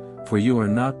time, for you are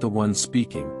not the one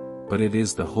speaking, but it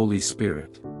is the Holy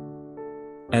Spirit.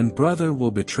 And brother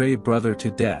will betray brother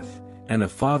to death, and a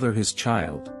father his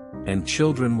child, and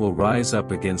children will rise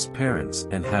up against parents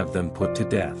and have them put to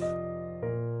death.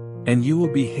 And you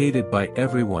will be hated by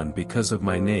everyone because of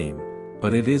my name,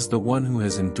 but it is the one who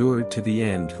has endured to the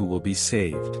end who will be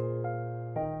saved.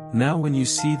 Now when you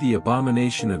see the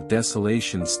abomination of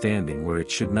desolation standing where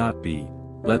it should not be,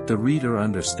 let the reader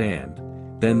understand,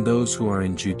 then those who are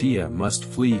in Judea must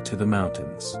flee to the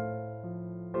mountains.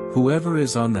 Whoever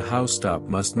is on the housetop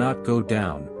must not go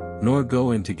down, nor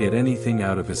go in to get anything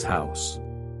out of his house.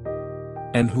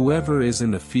 And whoever is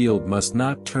in the field must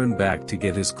not turn back to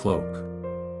get his cloak.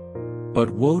 But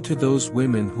woe to those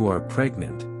women who are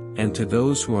pregnant, and to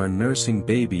those who are nursing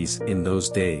babies in those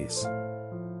days.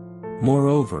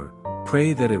 Moreover,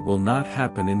 pray that it will not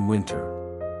happen in winter.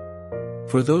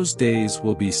 For those days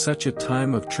will be such a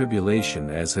time of tribulation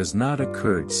as has not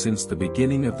occurred since the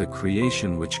beginning of the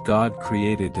creation which God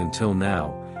created until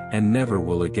now, and never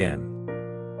will again.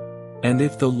 And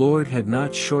if the Lord had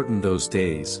not shortened those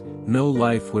days, no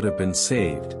life would have been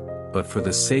saved, but for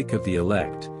the sake of the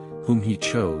elect, whom he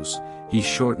chose, he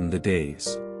shortened the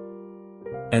days.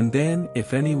 And then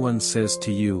if anyone says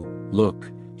to you,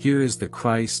 Look, here is the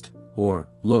Christ, or,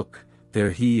 Look,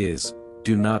 there he is,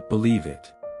 do not believe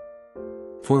it.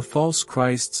 For false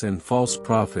Christs and false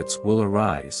prophets will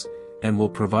arise, and will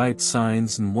provide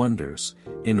signs and wonders,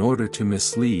 in order to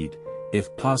mislead,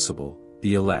 if possible,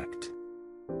 the elect.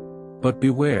 But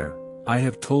beware, I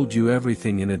have told you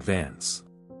everything in advance.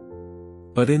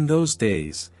 But in those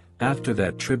days, after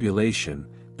that tribulation,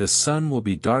 the sun will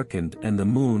be darkened and the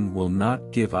moon will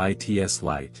not give its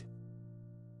light.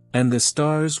 And the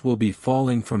stars will be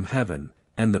falling from heaven,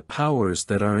 and the powers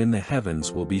that are in the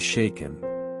heavens will be shaken.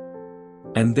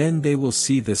 And then they will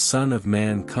see the Son of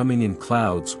Man coming in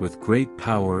clouds with great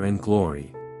power and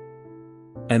glory.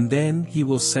 And then he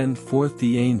will send forth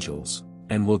the angels,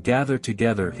 and will gather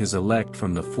together his elect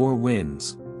from the four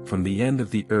winds, from the end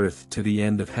of the earth to the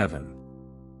end of heaven.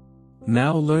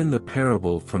 Now learn the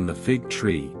parable from the fig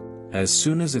tree. As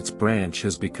soon as its branch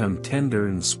has become tender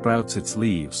and sprouts its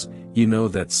leaves, you know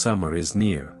that summer is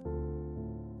near.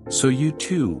 So you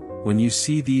too, when you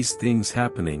see these things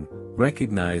happening,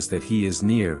 recognize that he is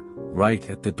near, right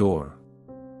at the door.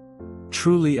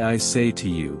 Truly I say to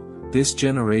you, this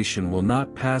generation will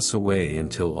not pass away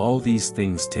until all these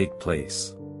things take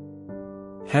place.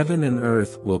 Heaven and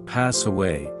earth will pass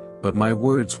away, but my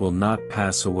words will not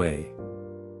pass away.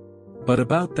 But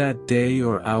about that day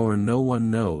or hour no one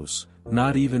knows,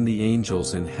 not even the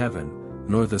angels in heaven,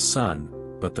 nor the Son,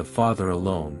 but the Father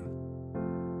alone.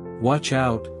 Watch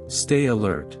out, stay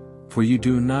alert, for you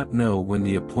do not know when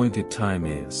the appointed time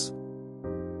is.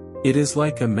 It is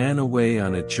like a man away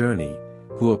on a journey,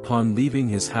 who upon leaving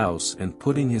his house and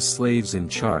putting his slaves in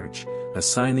charge,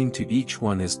 assigning to each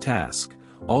one his task,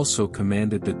 also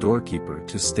commanded the doorkeeper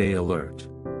to stay alert.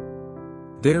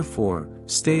 Therefore,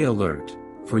 stay alert,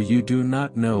 for you do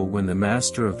not know when the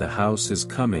master of the house is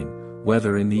coming,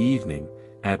 whether in the evening,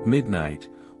 at midnight,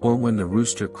 or when the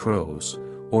rooster crows,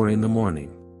 or in the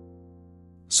morning.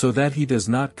 So that he does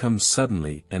not come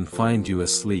suddenly and find you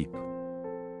asleep.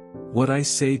 What I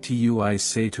say to you I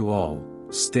say to all,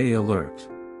 stay alert.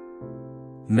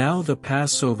 Now the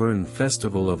Passover and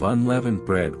festival of unleavened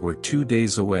bread were 2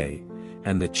 days away,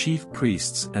 and the chief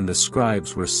priests and the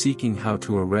scribes were seeking how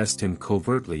to arrest him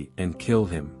covertly and kill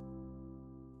him.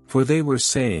 For they were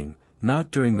saying,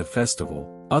 Not during the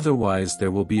festival, otherwise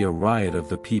there will be a riot of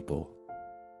the people.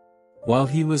 While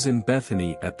he was in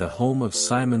Bethany at the home of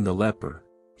Simon the leper,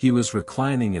 he was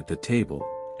reclining at the table,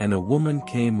 and a woman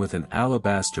came with an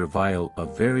alabaster vial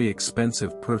of very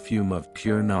expensive perfume of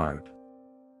pure nard.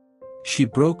 She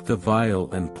broke the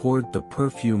vial and poured the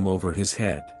perfume over his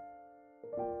head.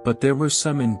 But there were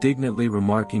some indignantly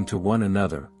remarking to one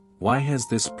another, "Why has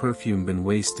this perfume been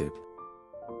wasted?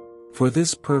 For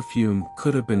this perfume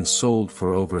could have been sold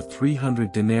for over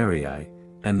 300 denarii,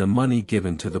 and the money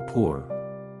given to the poor."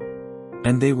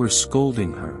 And they were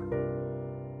scolding her.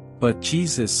 But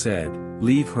Jesus said,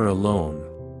 "Leave her alone.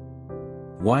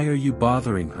 Why are you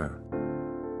bothering her?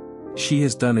 She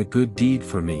has done a good deed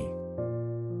for me.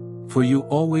 For you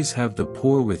always have the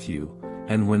poor with you,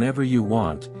 and whenever you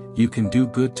want, you can do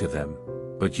good to them,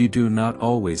 but you do not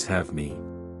always have me.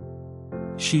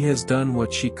 She has done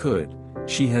what she could,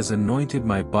 she has anointed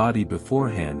my body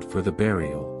beforehand for the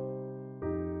burial.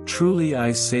 Truly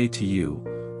I say to you,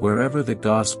 wherever the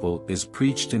gospel is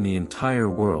preached in the entire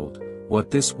world,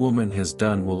 what this woman has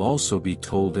done will also be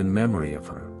told in memory of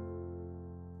her."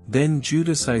 Then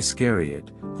Judas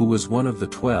Iscariot, who was one of the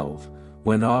 12,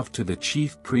 went off to the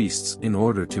chief priests in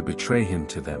order to betray him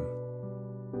to them.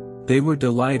 They were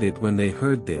delighted when they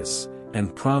heard this,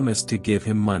 and promised to give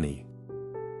him money.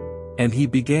 And he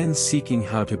began seeking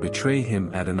how to betray him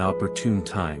at an opportune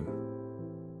time.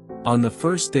 On the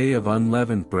first day of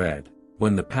unleavened bread,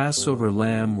 when the Passover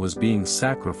lamb was being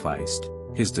sacrificed,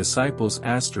 his disciples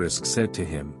said to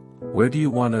him, "Where do you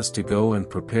want us to go and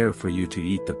prepare for you to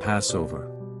eat the Passover?"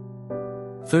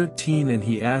 13 And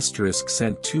he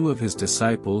sent 2 of his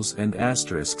disciples and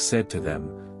said to them,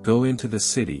 "Go into the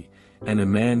city, and a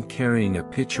man carrying a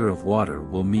pitcher of water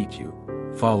will meet you,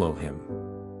 follow him.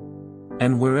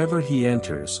 And wherever he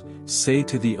enters, say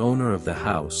to the owner of the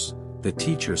house, 'The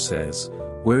teacher says,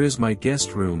 where is my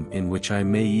guest room in which I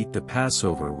may eat the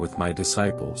Passover with my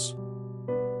disciples?'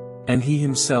 And he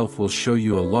himself will show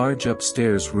you a large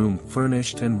upstairs room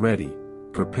furnished and ready,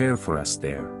 prepare for us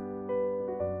there."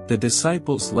 The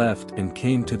disciples left and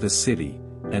came to the city,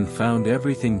 and found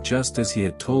everything just as he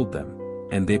had told them,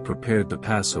 and they prepared the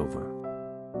Passover.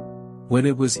 When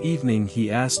it was evening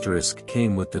he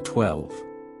came with the 12.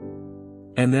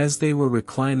 And as they were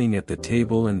reclining at the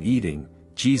table and eating,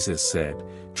 Jesus said,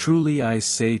 "Truly I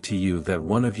say to you that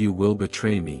one of you will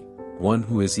betray me, one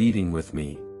who is eating with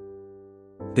me."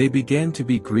 They began to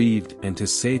be grieved and to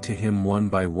say to him one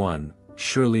by one,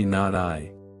 "Surely not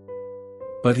I."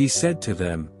 But he said to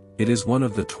them, "It is one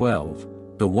of the 12,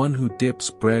 the one who dips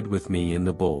bread with me in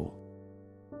the bowl.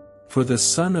 For the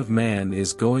Son of Man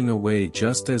is going away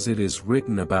just as it is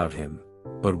written about him,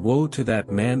 but woe to that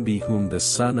man by whom the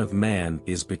Son of Man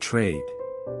is betrayed.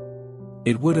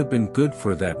 It would have been good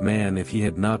for that man if he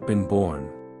had not been born."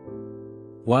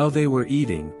 While they were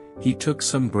eating, he took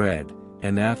some bread,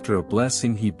 and after a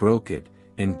blessing he broke it,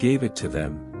 and gave it to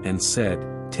them, and said,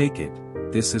 "Take it,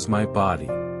 this is my body."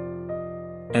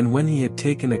 And when he had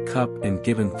taken a cup and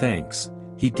given thanks,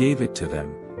 he gave it to them,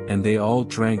 and they all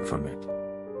drank from it.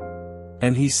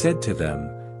 And he said to them,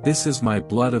 "This is my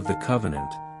blood of the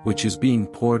covenant, which is being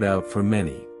poured out for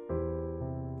many.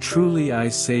 Truly I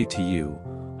say to you,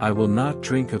 I will not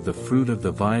drink of the fruit of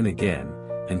the vine again,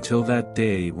 until that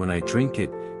day when I drink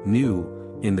it new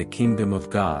in the kingdom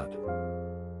of God."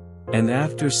 And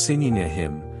after singing a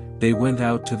hymn, they went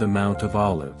out to the Mount of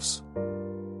Olives.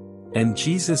 And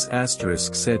Jesus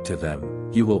said to them,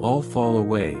 "You will all fall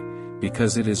away,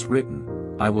 because it is written,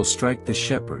 I will strike the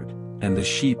shepherd, and the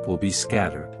sheep will be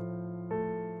scattered.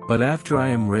 But after I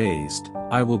am raised,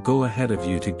 I will go ahead of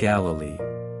you to Galilee."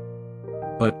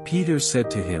 But Peter said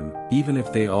to him, "Even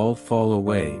if they all fall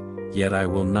away, yet I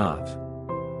will not."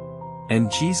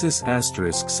 And Jesus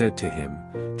said to him,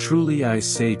 "Truly I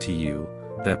say to you,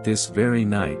 that this very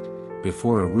night,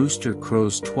 before a rooster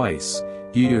crows twice,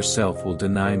 you yourself will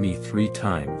deny me 3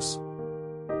 times."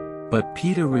 But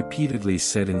Peter repeatedly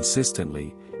said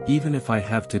insistently, "Even if I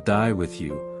have to die with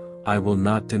you, I will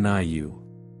not deny you."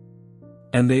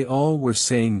 And they all were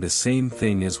saying the same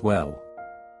thing as well.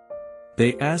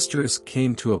 They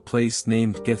came to a place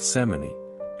named Gethsemane,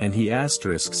 and he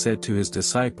said to his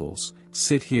disciples,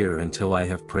 "Sit here until I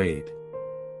have prayed."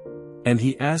 And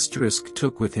he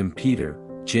took with him Peter,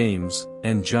 James,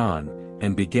 and John,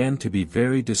 and began to be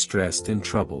very distressed and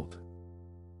troubled.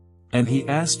 And he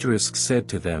said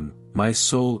to them, "My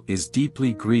soul is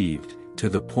deeply grieved, to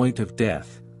the point of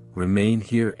death, remain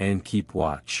here and keep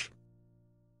watch."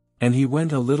 And he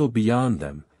went a little beyond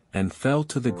them, and fell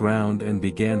to the ground and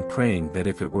began praying that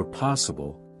if it were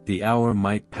possible, the hour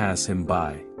might pass him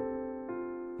by.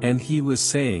 And he was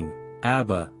saying,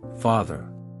 "Abba, Father,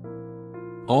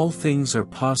 all things are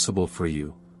possible for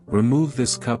you, remove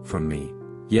this cup from me,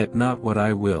 yet not what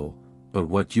I will, but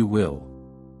what you will."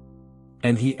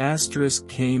 And he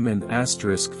came and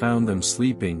found them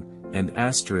sleeping, and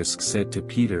said to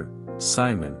Peter,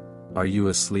 "Simon, are you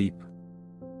asleep?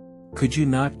 Could you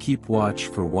not keep watch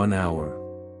for 1 hour?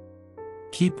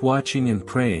 Keep watching and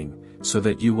praying, so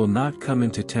that you will not come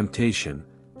into temptation.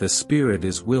 The spirit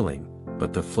is willing,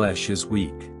 but the flesh is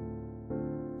weak."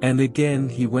 And again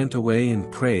he went away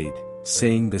and prayed,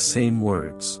 saying the same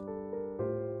words.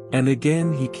 And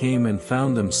again he came and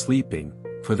found them sleeping,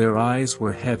 for their eyes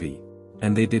were heavy,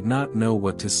 and they did not know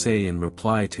what to say in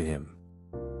reply to him.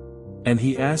 And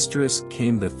he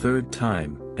came the third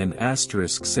time, and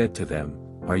said to them,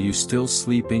 "Are you still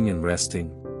sleeping and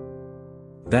resting?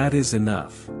 That is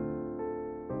enough.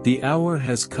 The hour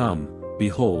has come.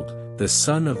 Behold, the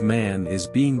Son of Man is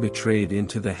being betrayed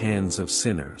into the hands of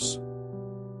sinners.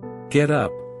 Get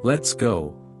up, let's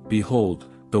go. Behold,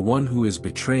 the one who is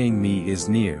betraying me is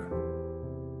near."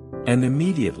 And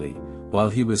immediately, while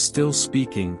he was still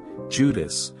speaking,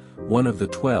 Judas, one of the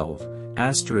 12,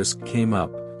 came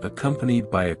up,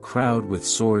 accompanied by a crowd with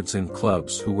swords and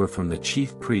clubs, who were from the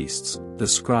chief priests, the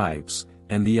scribes,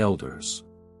 and the elders.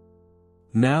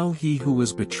 Now he who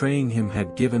was betraying him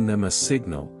had given them a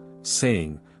signal,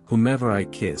 saying, "Whomever I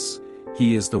kiss,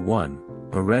 he is the one,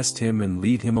 arrest him and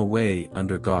lead him away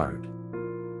under guard."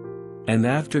 And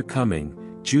after coming,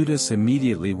 Judas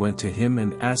immediately went to him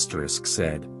and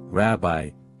said, "Rabbi,"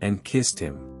 and kissed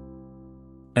him.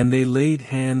 And they laid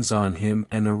hands on him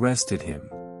and arrested him.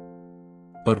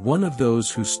 But one of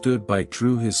those who stood by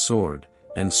drew his sword,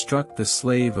 and struck the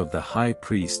slave of the high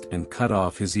priest and cut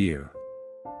off his ear.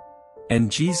 And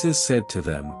Jesus said to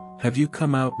them, "Have you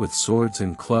come out with swords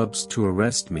and clubs to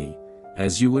arrest me,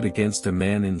 as you would against a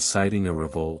man inciting a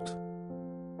revolt?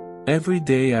 Every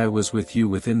day I was with you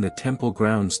within the temple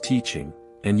grounds teaching,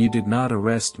 and you did not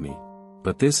arrest me,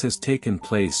 but this has taken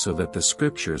place so that the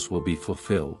scriptures will be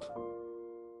fulfilled."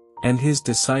 And his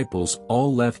disciples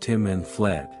all left him and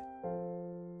fled.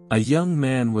 A young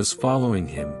man was following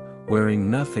him, wearing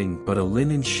nothing but a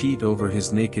linen sheet over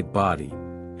his naked body,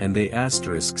 and they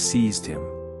seized him.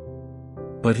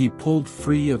 But he pulled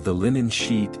free of the linen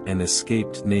sheet and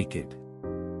escaped naked.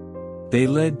 They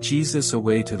led Jesus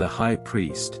away to the high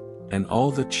priest, and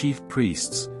all the chief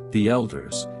priests, the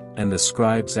elders, and the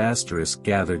scribes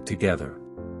gathered together.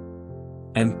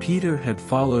 And Peter had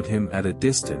followed him at a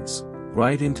distance,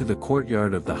 right into the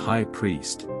courtyard of the high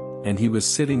priest, and he was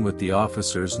sitting with the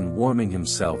officers and warming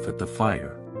himself at the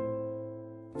fire.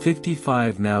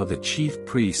 55 Now the chief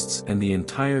priests and the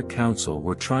entire council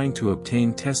were trying to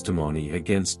obtain testimony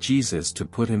against Jesus to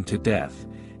put him to death,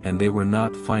 and they were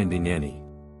not finding any.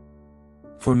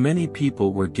 For many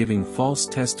people were giving false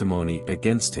testimony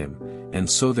against him, and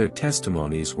so their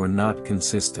testimonies were not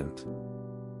consistent.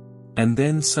 And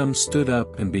then some stood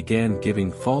up and began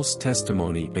giving false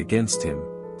testimony against him,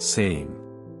 saying,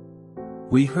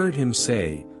 "We heard him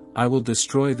say, 'I will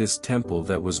destroy this temple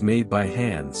that was made by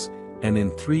hands, and in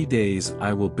 3 days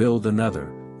I will build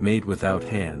another, made without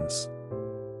hands.'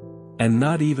 And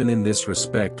not even in this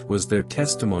respect was their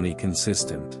testimony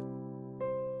consistent."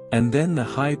 And then the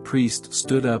high priest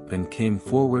stood up and came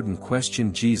forward and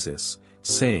questioned Jesus,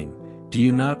 saying, "Do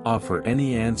you not offer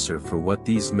any answer for what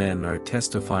these men are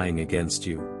testifying against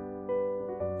you?"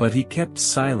 But he kept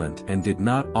silent and did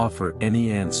not offer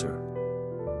any answer.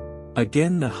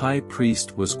 Again the high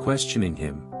priest was questioning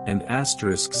him, and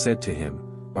said to him,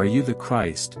 "Are you the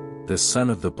Christ, the Son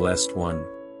of the Blessed One?"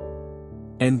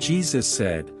 And Jesus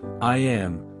said, "I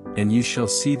am, and you shall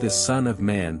see the Son of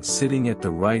Man sitting at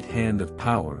the right hand of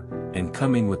power, and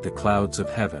coming with the clouds of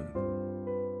heaven."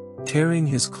 Tearing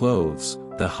his clothes,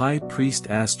 the high priest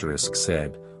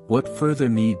said, "What further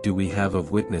need do we have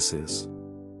of witnesses?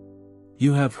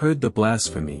 You have heard the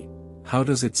blasphemy, how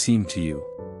does it seem to you?"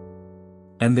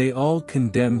 And they all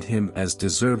condemned him as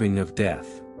deserving of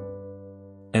death.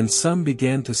 And some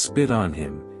began to spit on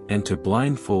him, and to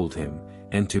blindfold him,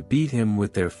 and to beat him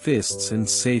with their fists and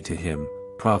say to him,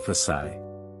 "Prophesy."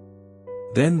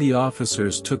 Then the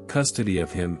officers took custody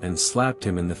of him and slapped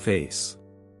him in the face.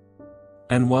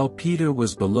 And while Peter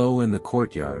was below in the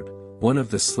courtyard, one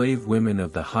of the slave women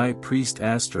of the high priest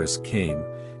came,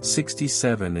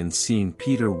 67 and seeing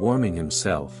Peter warming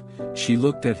himself, she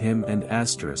looked at him and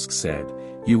said,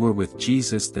 "You were with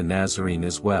Jesus the Nazarene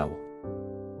as well."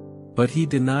 But he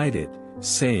denied it,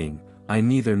 saying, "I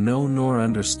neither know nor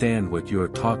understand what you are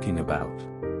talking about."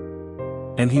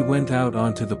 And he went out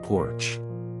onto the porch.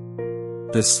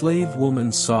 The slave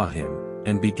woman saw him,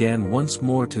 and began once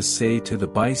more to say to the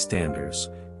bystanders,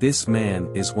 "This man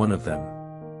is one of them."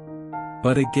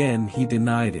 But again he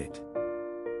denied it.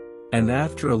 And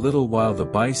after a little while the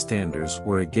bystanders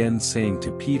were again saying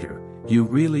to Peter, "You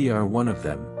really are one of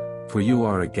them, for you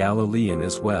are a Galilean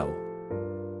as well."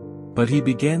 But he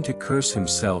began to curse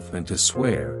himself and to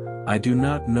swear, "I do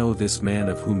not know this man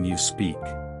of whom you speak."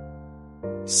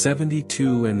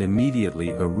 72 And immediately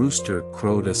a rooster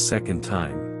crowed a second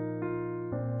time.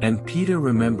 And Peter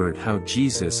remembered how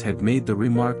Jesus had made the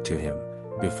remark to him,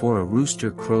 "Before a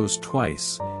rooster crows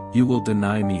twice, you will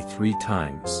deny me 3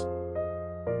 times."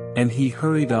 And he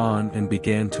hurried on and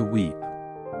began to weep.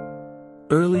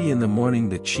 Early in the morning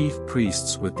the chief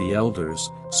priests with the elders,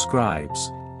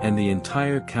 scribes, and the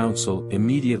entire council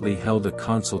immediately held a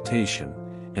consultation,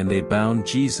 and they bound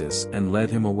Jesus and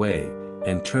led him away,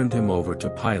 and turned him over to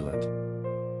Pilate.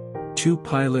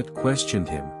 Pilate questioned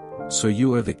him, "So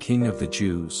you are the king of the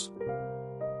Jews?"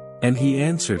 And he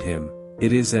answered him,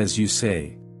 "It is as you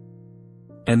say."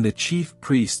 And the chief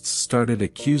priests started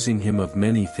accusing him of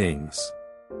many things.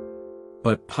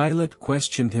 But Pilate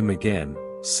questioned him again,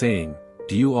 saying,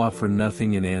 "Do you offer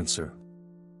nothing in answer?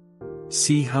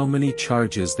 See how many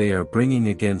charges they are bringing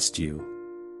against you."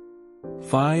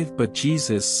 5 But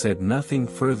Jesus said nothing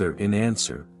further in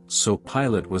answer, so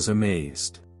Pilate was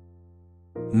amazed.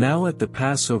 Now at the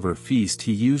Passover feast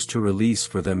he used to release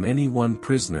for them any one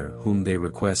prisoner whom they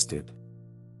requested.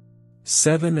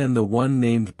 7 And the one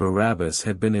named Barabbas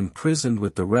had been imprisoned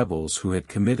with the rebels who had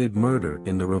committed murder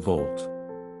in the revolt.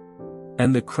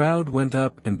 And the crowd went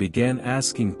up and began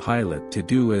asking Pilate to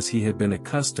do as he had been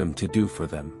accustomed to do for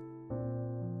them.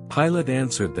 Pilate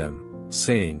answered them,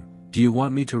 saying, "Do you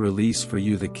want me to release for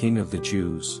you the king of the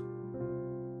Jews?"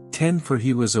 10 For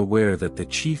he was aware that the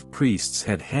chief priests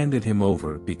had handed him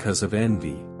over because of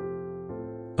envy.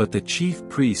 But the chief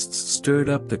priests stirred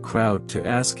up the crowd to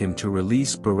ask him to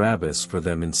release Barabbas for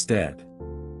them instead.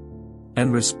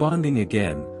 And responding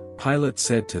again, Pilate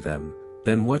said to them,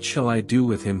 "Then what shall I do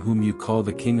with him whom you call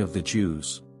the king of the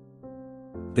Jews?"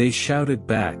 They shouted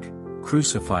back,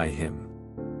 "Crucify him."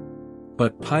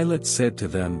 But Pilate said to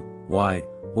them, "Why,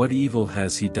 what evil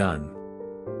has he done?"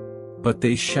 But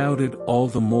they shouted all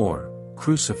the more,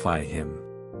 "Crucify him."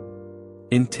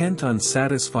 Intent on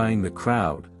satisfying the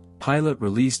crowd, Pilate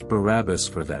released Barabbas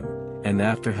for them, and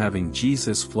after having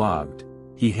Jesus flogged,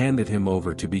 he handed him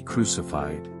over to be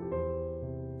crucified.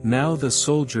 Now the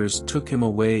soldiers took him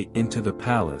away into the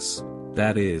palace,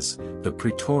 that is, the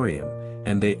praetorium,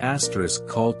 and they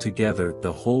called together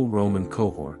the whole Roman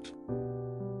cohort.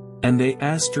 And they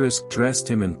dressed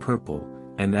him in purple,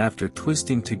 and after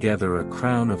twisting together a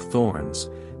crown of thorns,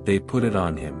 they put it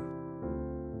on him.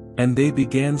 And they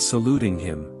began saluting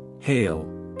him, "Hail,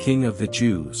 King of the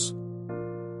Jews!"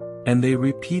 And they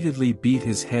repeatedly beat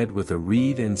his head with a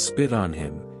reed and spit on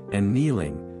him, and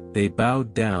kneeling, they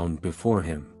bowed down before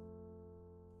him.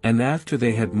 And after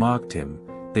they had mocked him,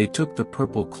 they took the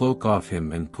purple cloak off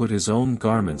him and put his own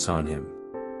garments on him.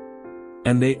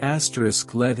 And they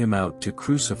led him out to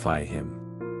crucify him.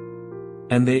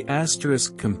 And they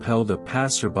compelled a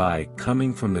passerby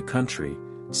coming from the country,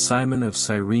 Simon of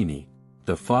Cyrene,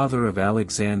 the father of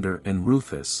Alexander and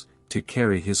Rufus, to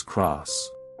carry his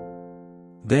cross.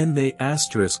 Then they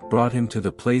brought him to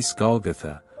the place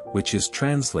Golgotha, which is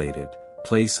translated,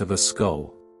 place of a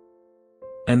skull.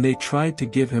 And they tried to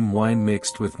give him wine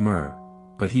mixed with myrrh,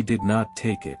 but he did not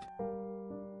take it.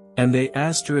 And they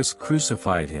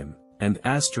crucified him, and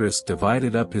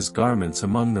divided up his garments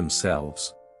among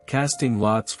themselves, casting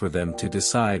lots for them to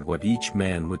decide what each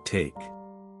man would take.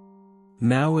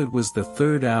 Now it was the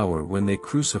 3rd hour when they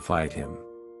crucified him.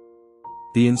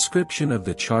 The inscription of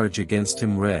the charge against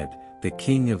him read, "The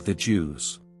King of the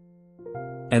Jews."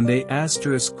 And they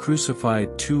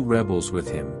crucified 2 rebels with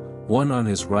him, one on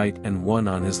his right and one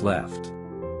on his left.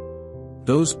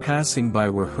 Those passing by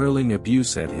were hurling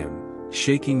abuse at him,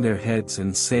 shaking their heads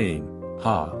and saying,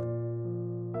 "Ha!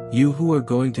 You who are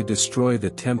going to destroy the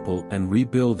temple and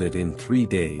rebuild it in 3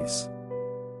 days.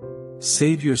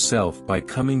 Save yourself by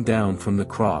coming down from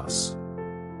the cross."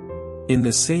 In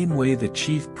the same way the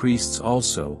chief priests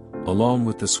also, along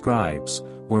with the scribes,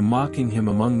 were mocking him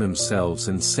among themselves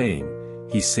and saying,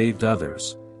 "He saved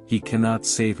others, he cannot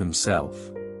save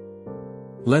himself.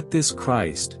 Let this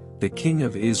Christ, the King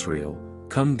of Israel,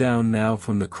 come down now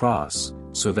from the cross,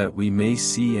 so that we may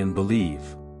see and believe."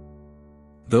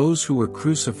 Those who were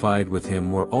crucified with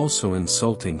him were also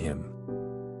insulting him.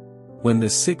 When the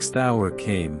 6th hour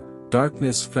came,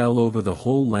 darkness fell over the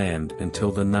whole land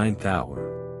until the 9th hour.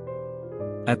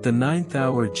 At the 9th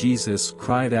hour Jesus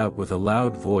cried out with a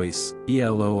loud voice,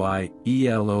 "Eloi,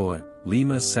 Eloi,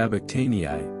 lema sabachthani,"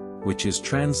 which is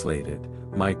translated,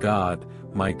 my God,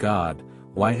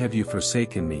 why have you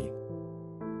forsaken me?"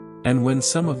 And when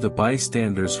some of the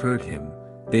bystanders heard him,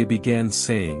 they began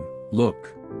saying,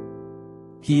 "Look!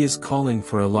 He is calling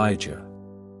for Elijah."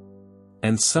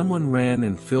 And someone ran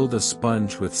and filled a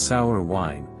sponge with sour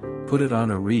wine, put it on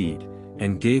a reed,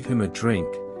 and gave him a drink,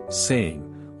 saying,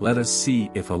 let us see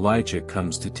if Elijah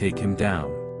comes to take him down."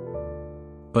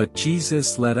 But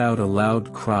Jesus let out a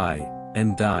loud cry,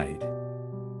 and died.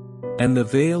 And the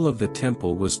veil of the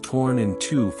temple was torn in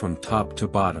two from top to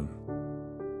bottom.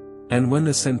 And when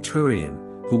the centurion,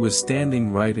 who was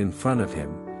standing right in front of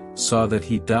him, saw that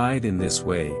he died in this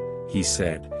way, he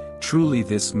said, "Truly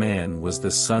this man was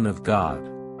the Son of God."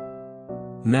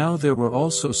 Now there were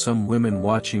also some women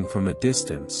watching from a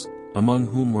distance, among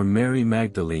whom were Mary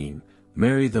Magdalene,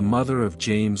 Mary the mother of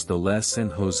James the Less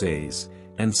and Joses,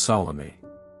 and Salome.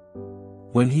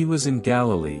 When he was in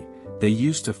Galilee, they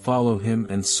used to follow him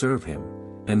and serve him,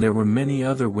 and there were many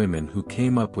other women who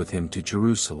came up with him to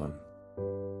Jerusalem.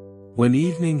 When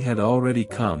evening had already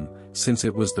come, since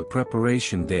it was the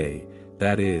preparation day,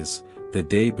 that is, the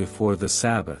day before the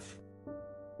Sabbath,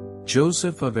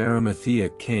 Joseph of Arimathea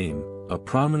came, a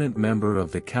prominent member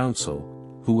of the council,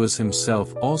 who was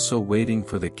himself also waiting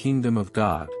for the kingdom of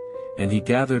God, and he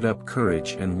gathered up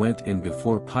courage and went in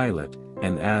before Pilate,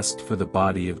 and asked for the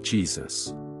body of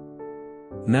Jesus.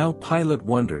 Now Pilate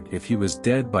wondered if he was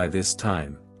dead by this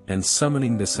time, and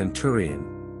summoning the centurion,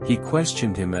 he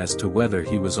questioned him as to whether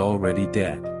he was already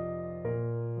dead.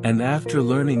 And after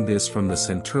learning this from the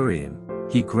centurion,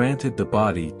 he granted the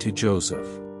body to Joseph.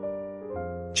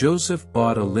 Joseph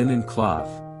bought a linen cloth,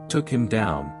 took him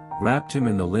down, wrapped him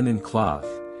in the linen cloth,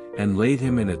 and laid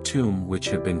him in a tomb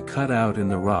which had been cut out in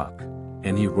the rock,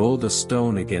 and he rolled a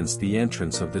stone against the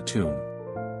entrance of the tomb.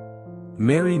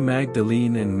 Mary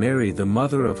Magdalene and Mary the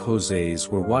mother of Joses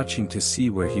were watching to see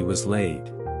where he was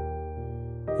laid.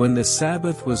 When the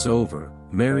Sabbath was over,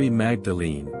 Mary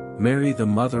Magdalene, Mary the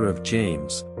mother of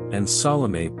James, and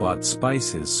Salome bought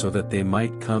spices so that they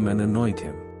might come and anoint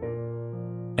him.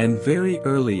 And very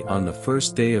early on the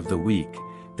first day of the week,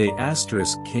 they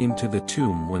came to the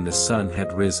tomb when the sun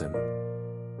had risen.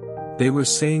 They were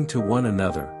saying to one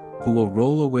another, "Who will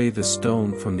roll away the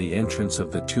stone from the entrance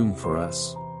of the tomb for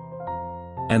us?"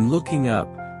 And looking up,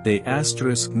 they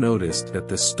noticed that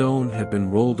the stone had been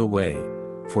rolled away,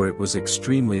 for it was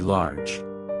extremely large.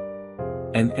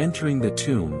 And entering the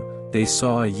tomb, they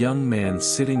saw a young man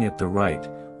sitting at the right,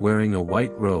 wearing a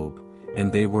white robe,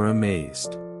 and they were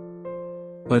amazed.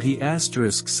 But he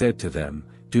said to them,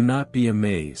 "Do not be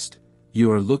amazed, you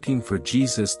are looking for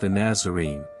Jesus the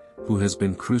Nazarene, who has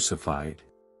been crucified.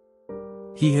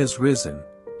 He has risen,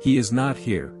 he is not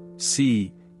here,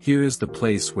 see, here is the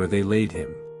place where they laid him.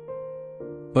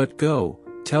 But go,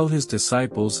 tell his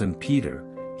disciples and Peter,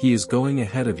 he is going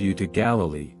ahead of you to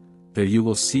Galilee, there you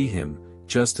will see him,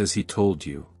 just as he told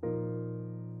you."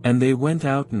 And they went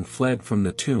out and fled from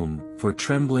the tomb, for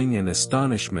trembling and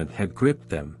astonishment had gripped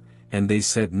them, and they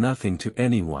said nothing to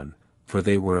anyone, for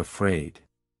they were afraid.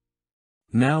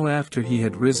 Now after he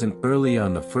had risen early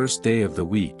on the first day of the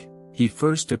week, he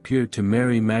first appeared to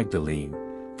Mary Magdalene,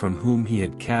 from whom he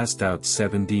had cast out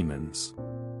 7 demons.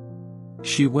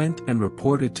 She went and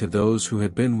reported to those who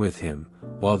had been with him,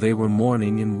 while they were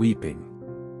mourning and weeping.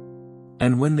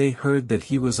 And when they heard that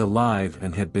he was alive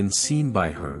and had been seen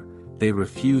by her, they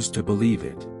refused to believe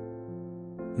it.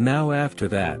 Now after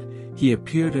that, he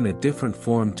appeared in a different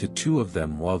form to 2 of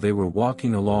them while they were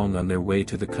walking along on their way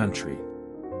to the country.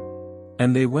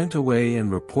 And they went away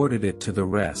and reported it to the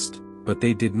rest, but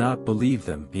they did not believe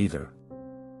them either.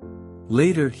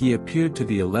 Later he appeared to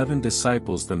the 11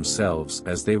 disciples themselves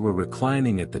as they were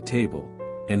reclining at the table,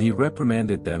 and he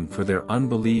reprimanded them for their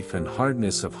unbelief and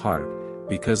hardness of heart,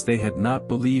 because they had not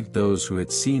believed those who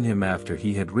had seen him after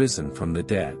he had risen from the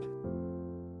dead.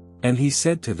 And he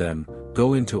said to them,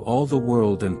 "Go into all the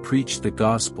world and preach the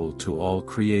gospel to all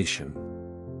creation.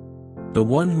 The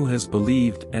one who has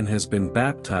believed and has been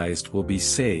baptized will be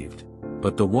saved,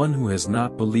 but the one who has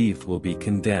not believed will be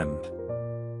condemned.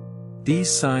 These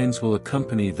signs will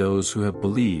accompany those who have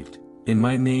believed, in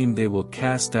my name they will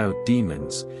cast out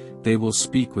demons, they will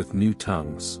speak with new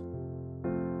tongues.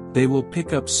 They will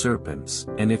pick up serpents,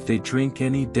 and if they drink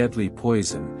any deadly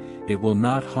poison, it will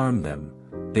not harm them,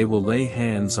 they will lay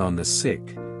hands on the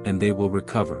sick, and they will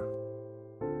recover."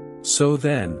 So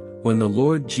then, when the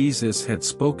Lord Jesus had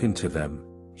spoken to them,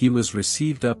 he was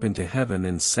received up into heaven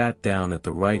and sat down at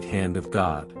the right hand of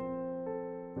God.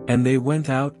 And they went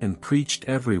out and preached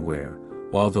everywhere,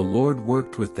 while the Lord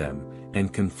worked with them,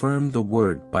 and confirmed the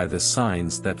word by the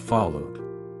signs that followed.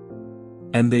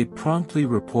 And they promptly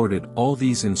reported all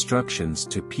these instructions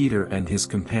to Peter and his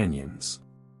companions.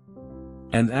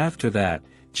 And after that,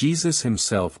 Jesus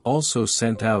himself also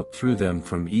sent out through them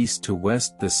from east to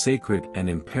west the sacred and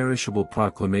imperishable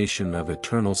proclamation of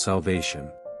eternal salvation.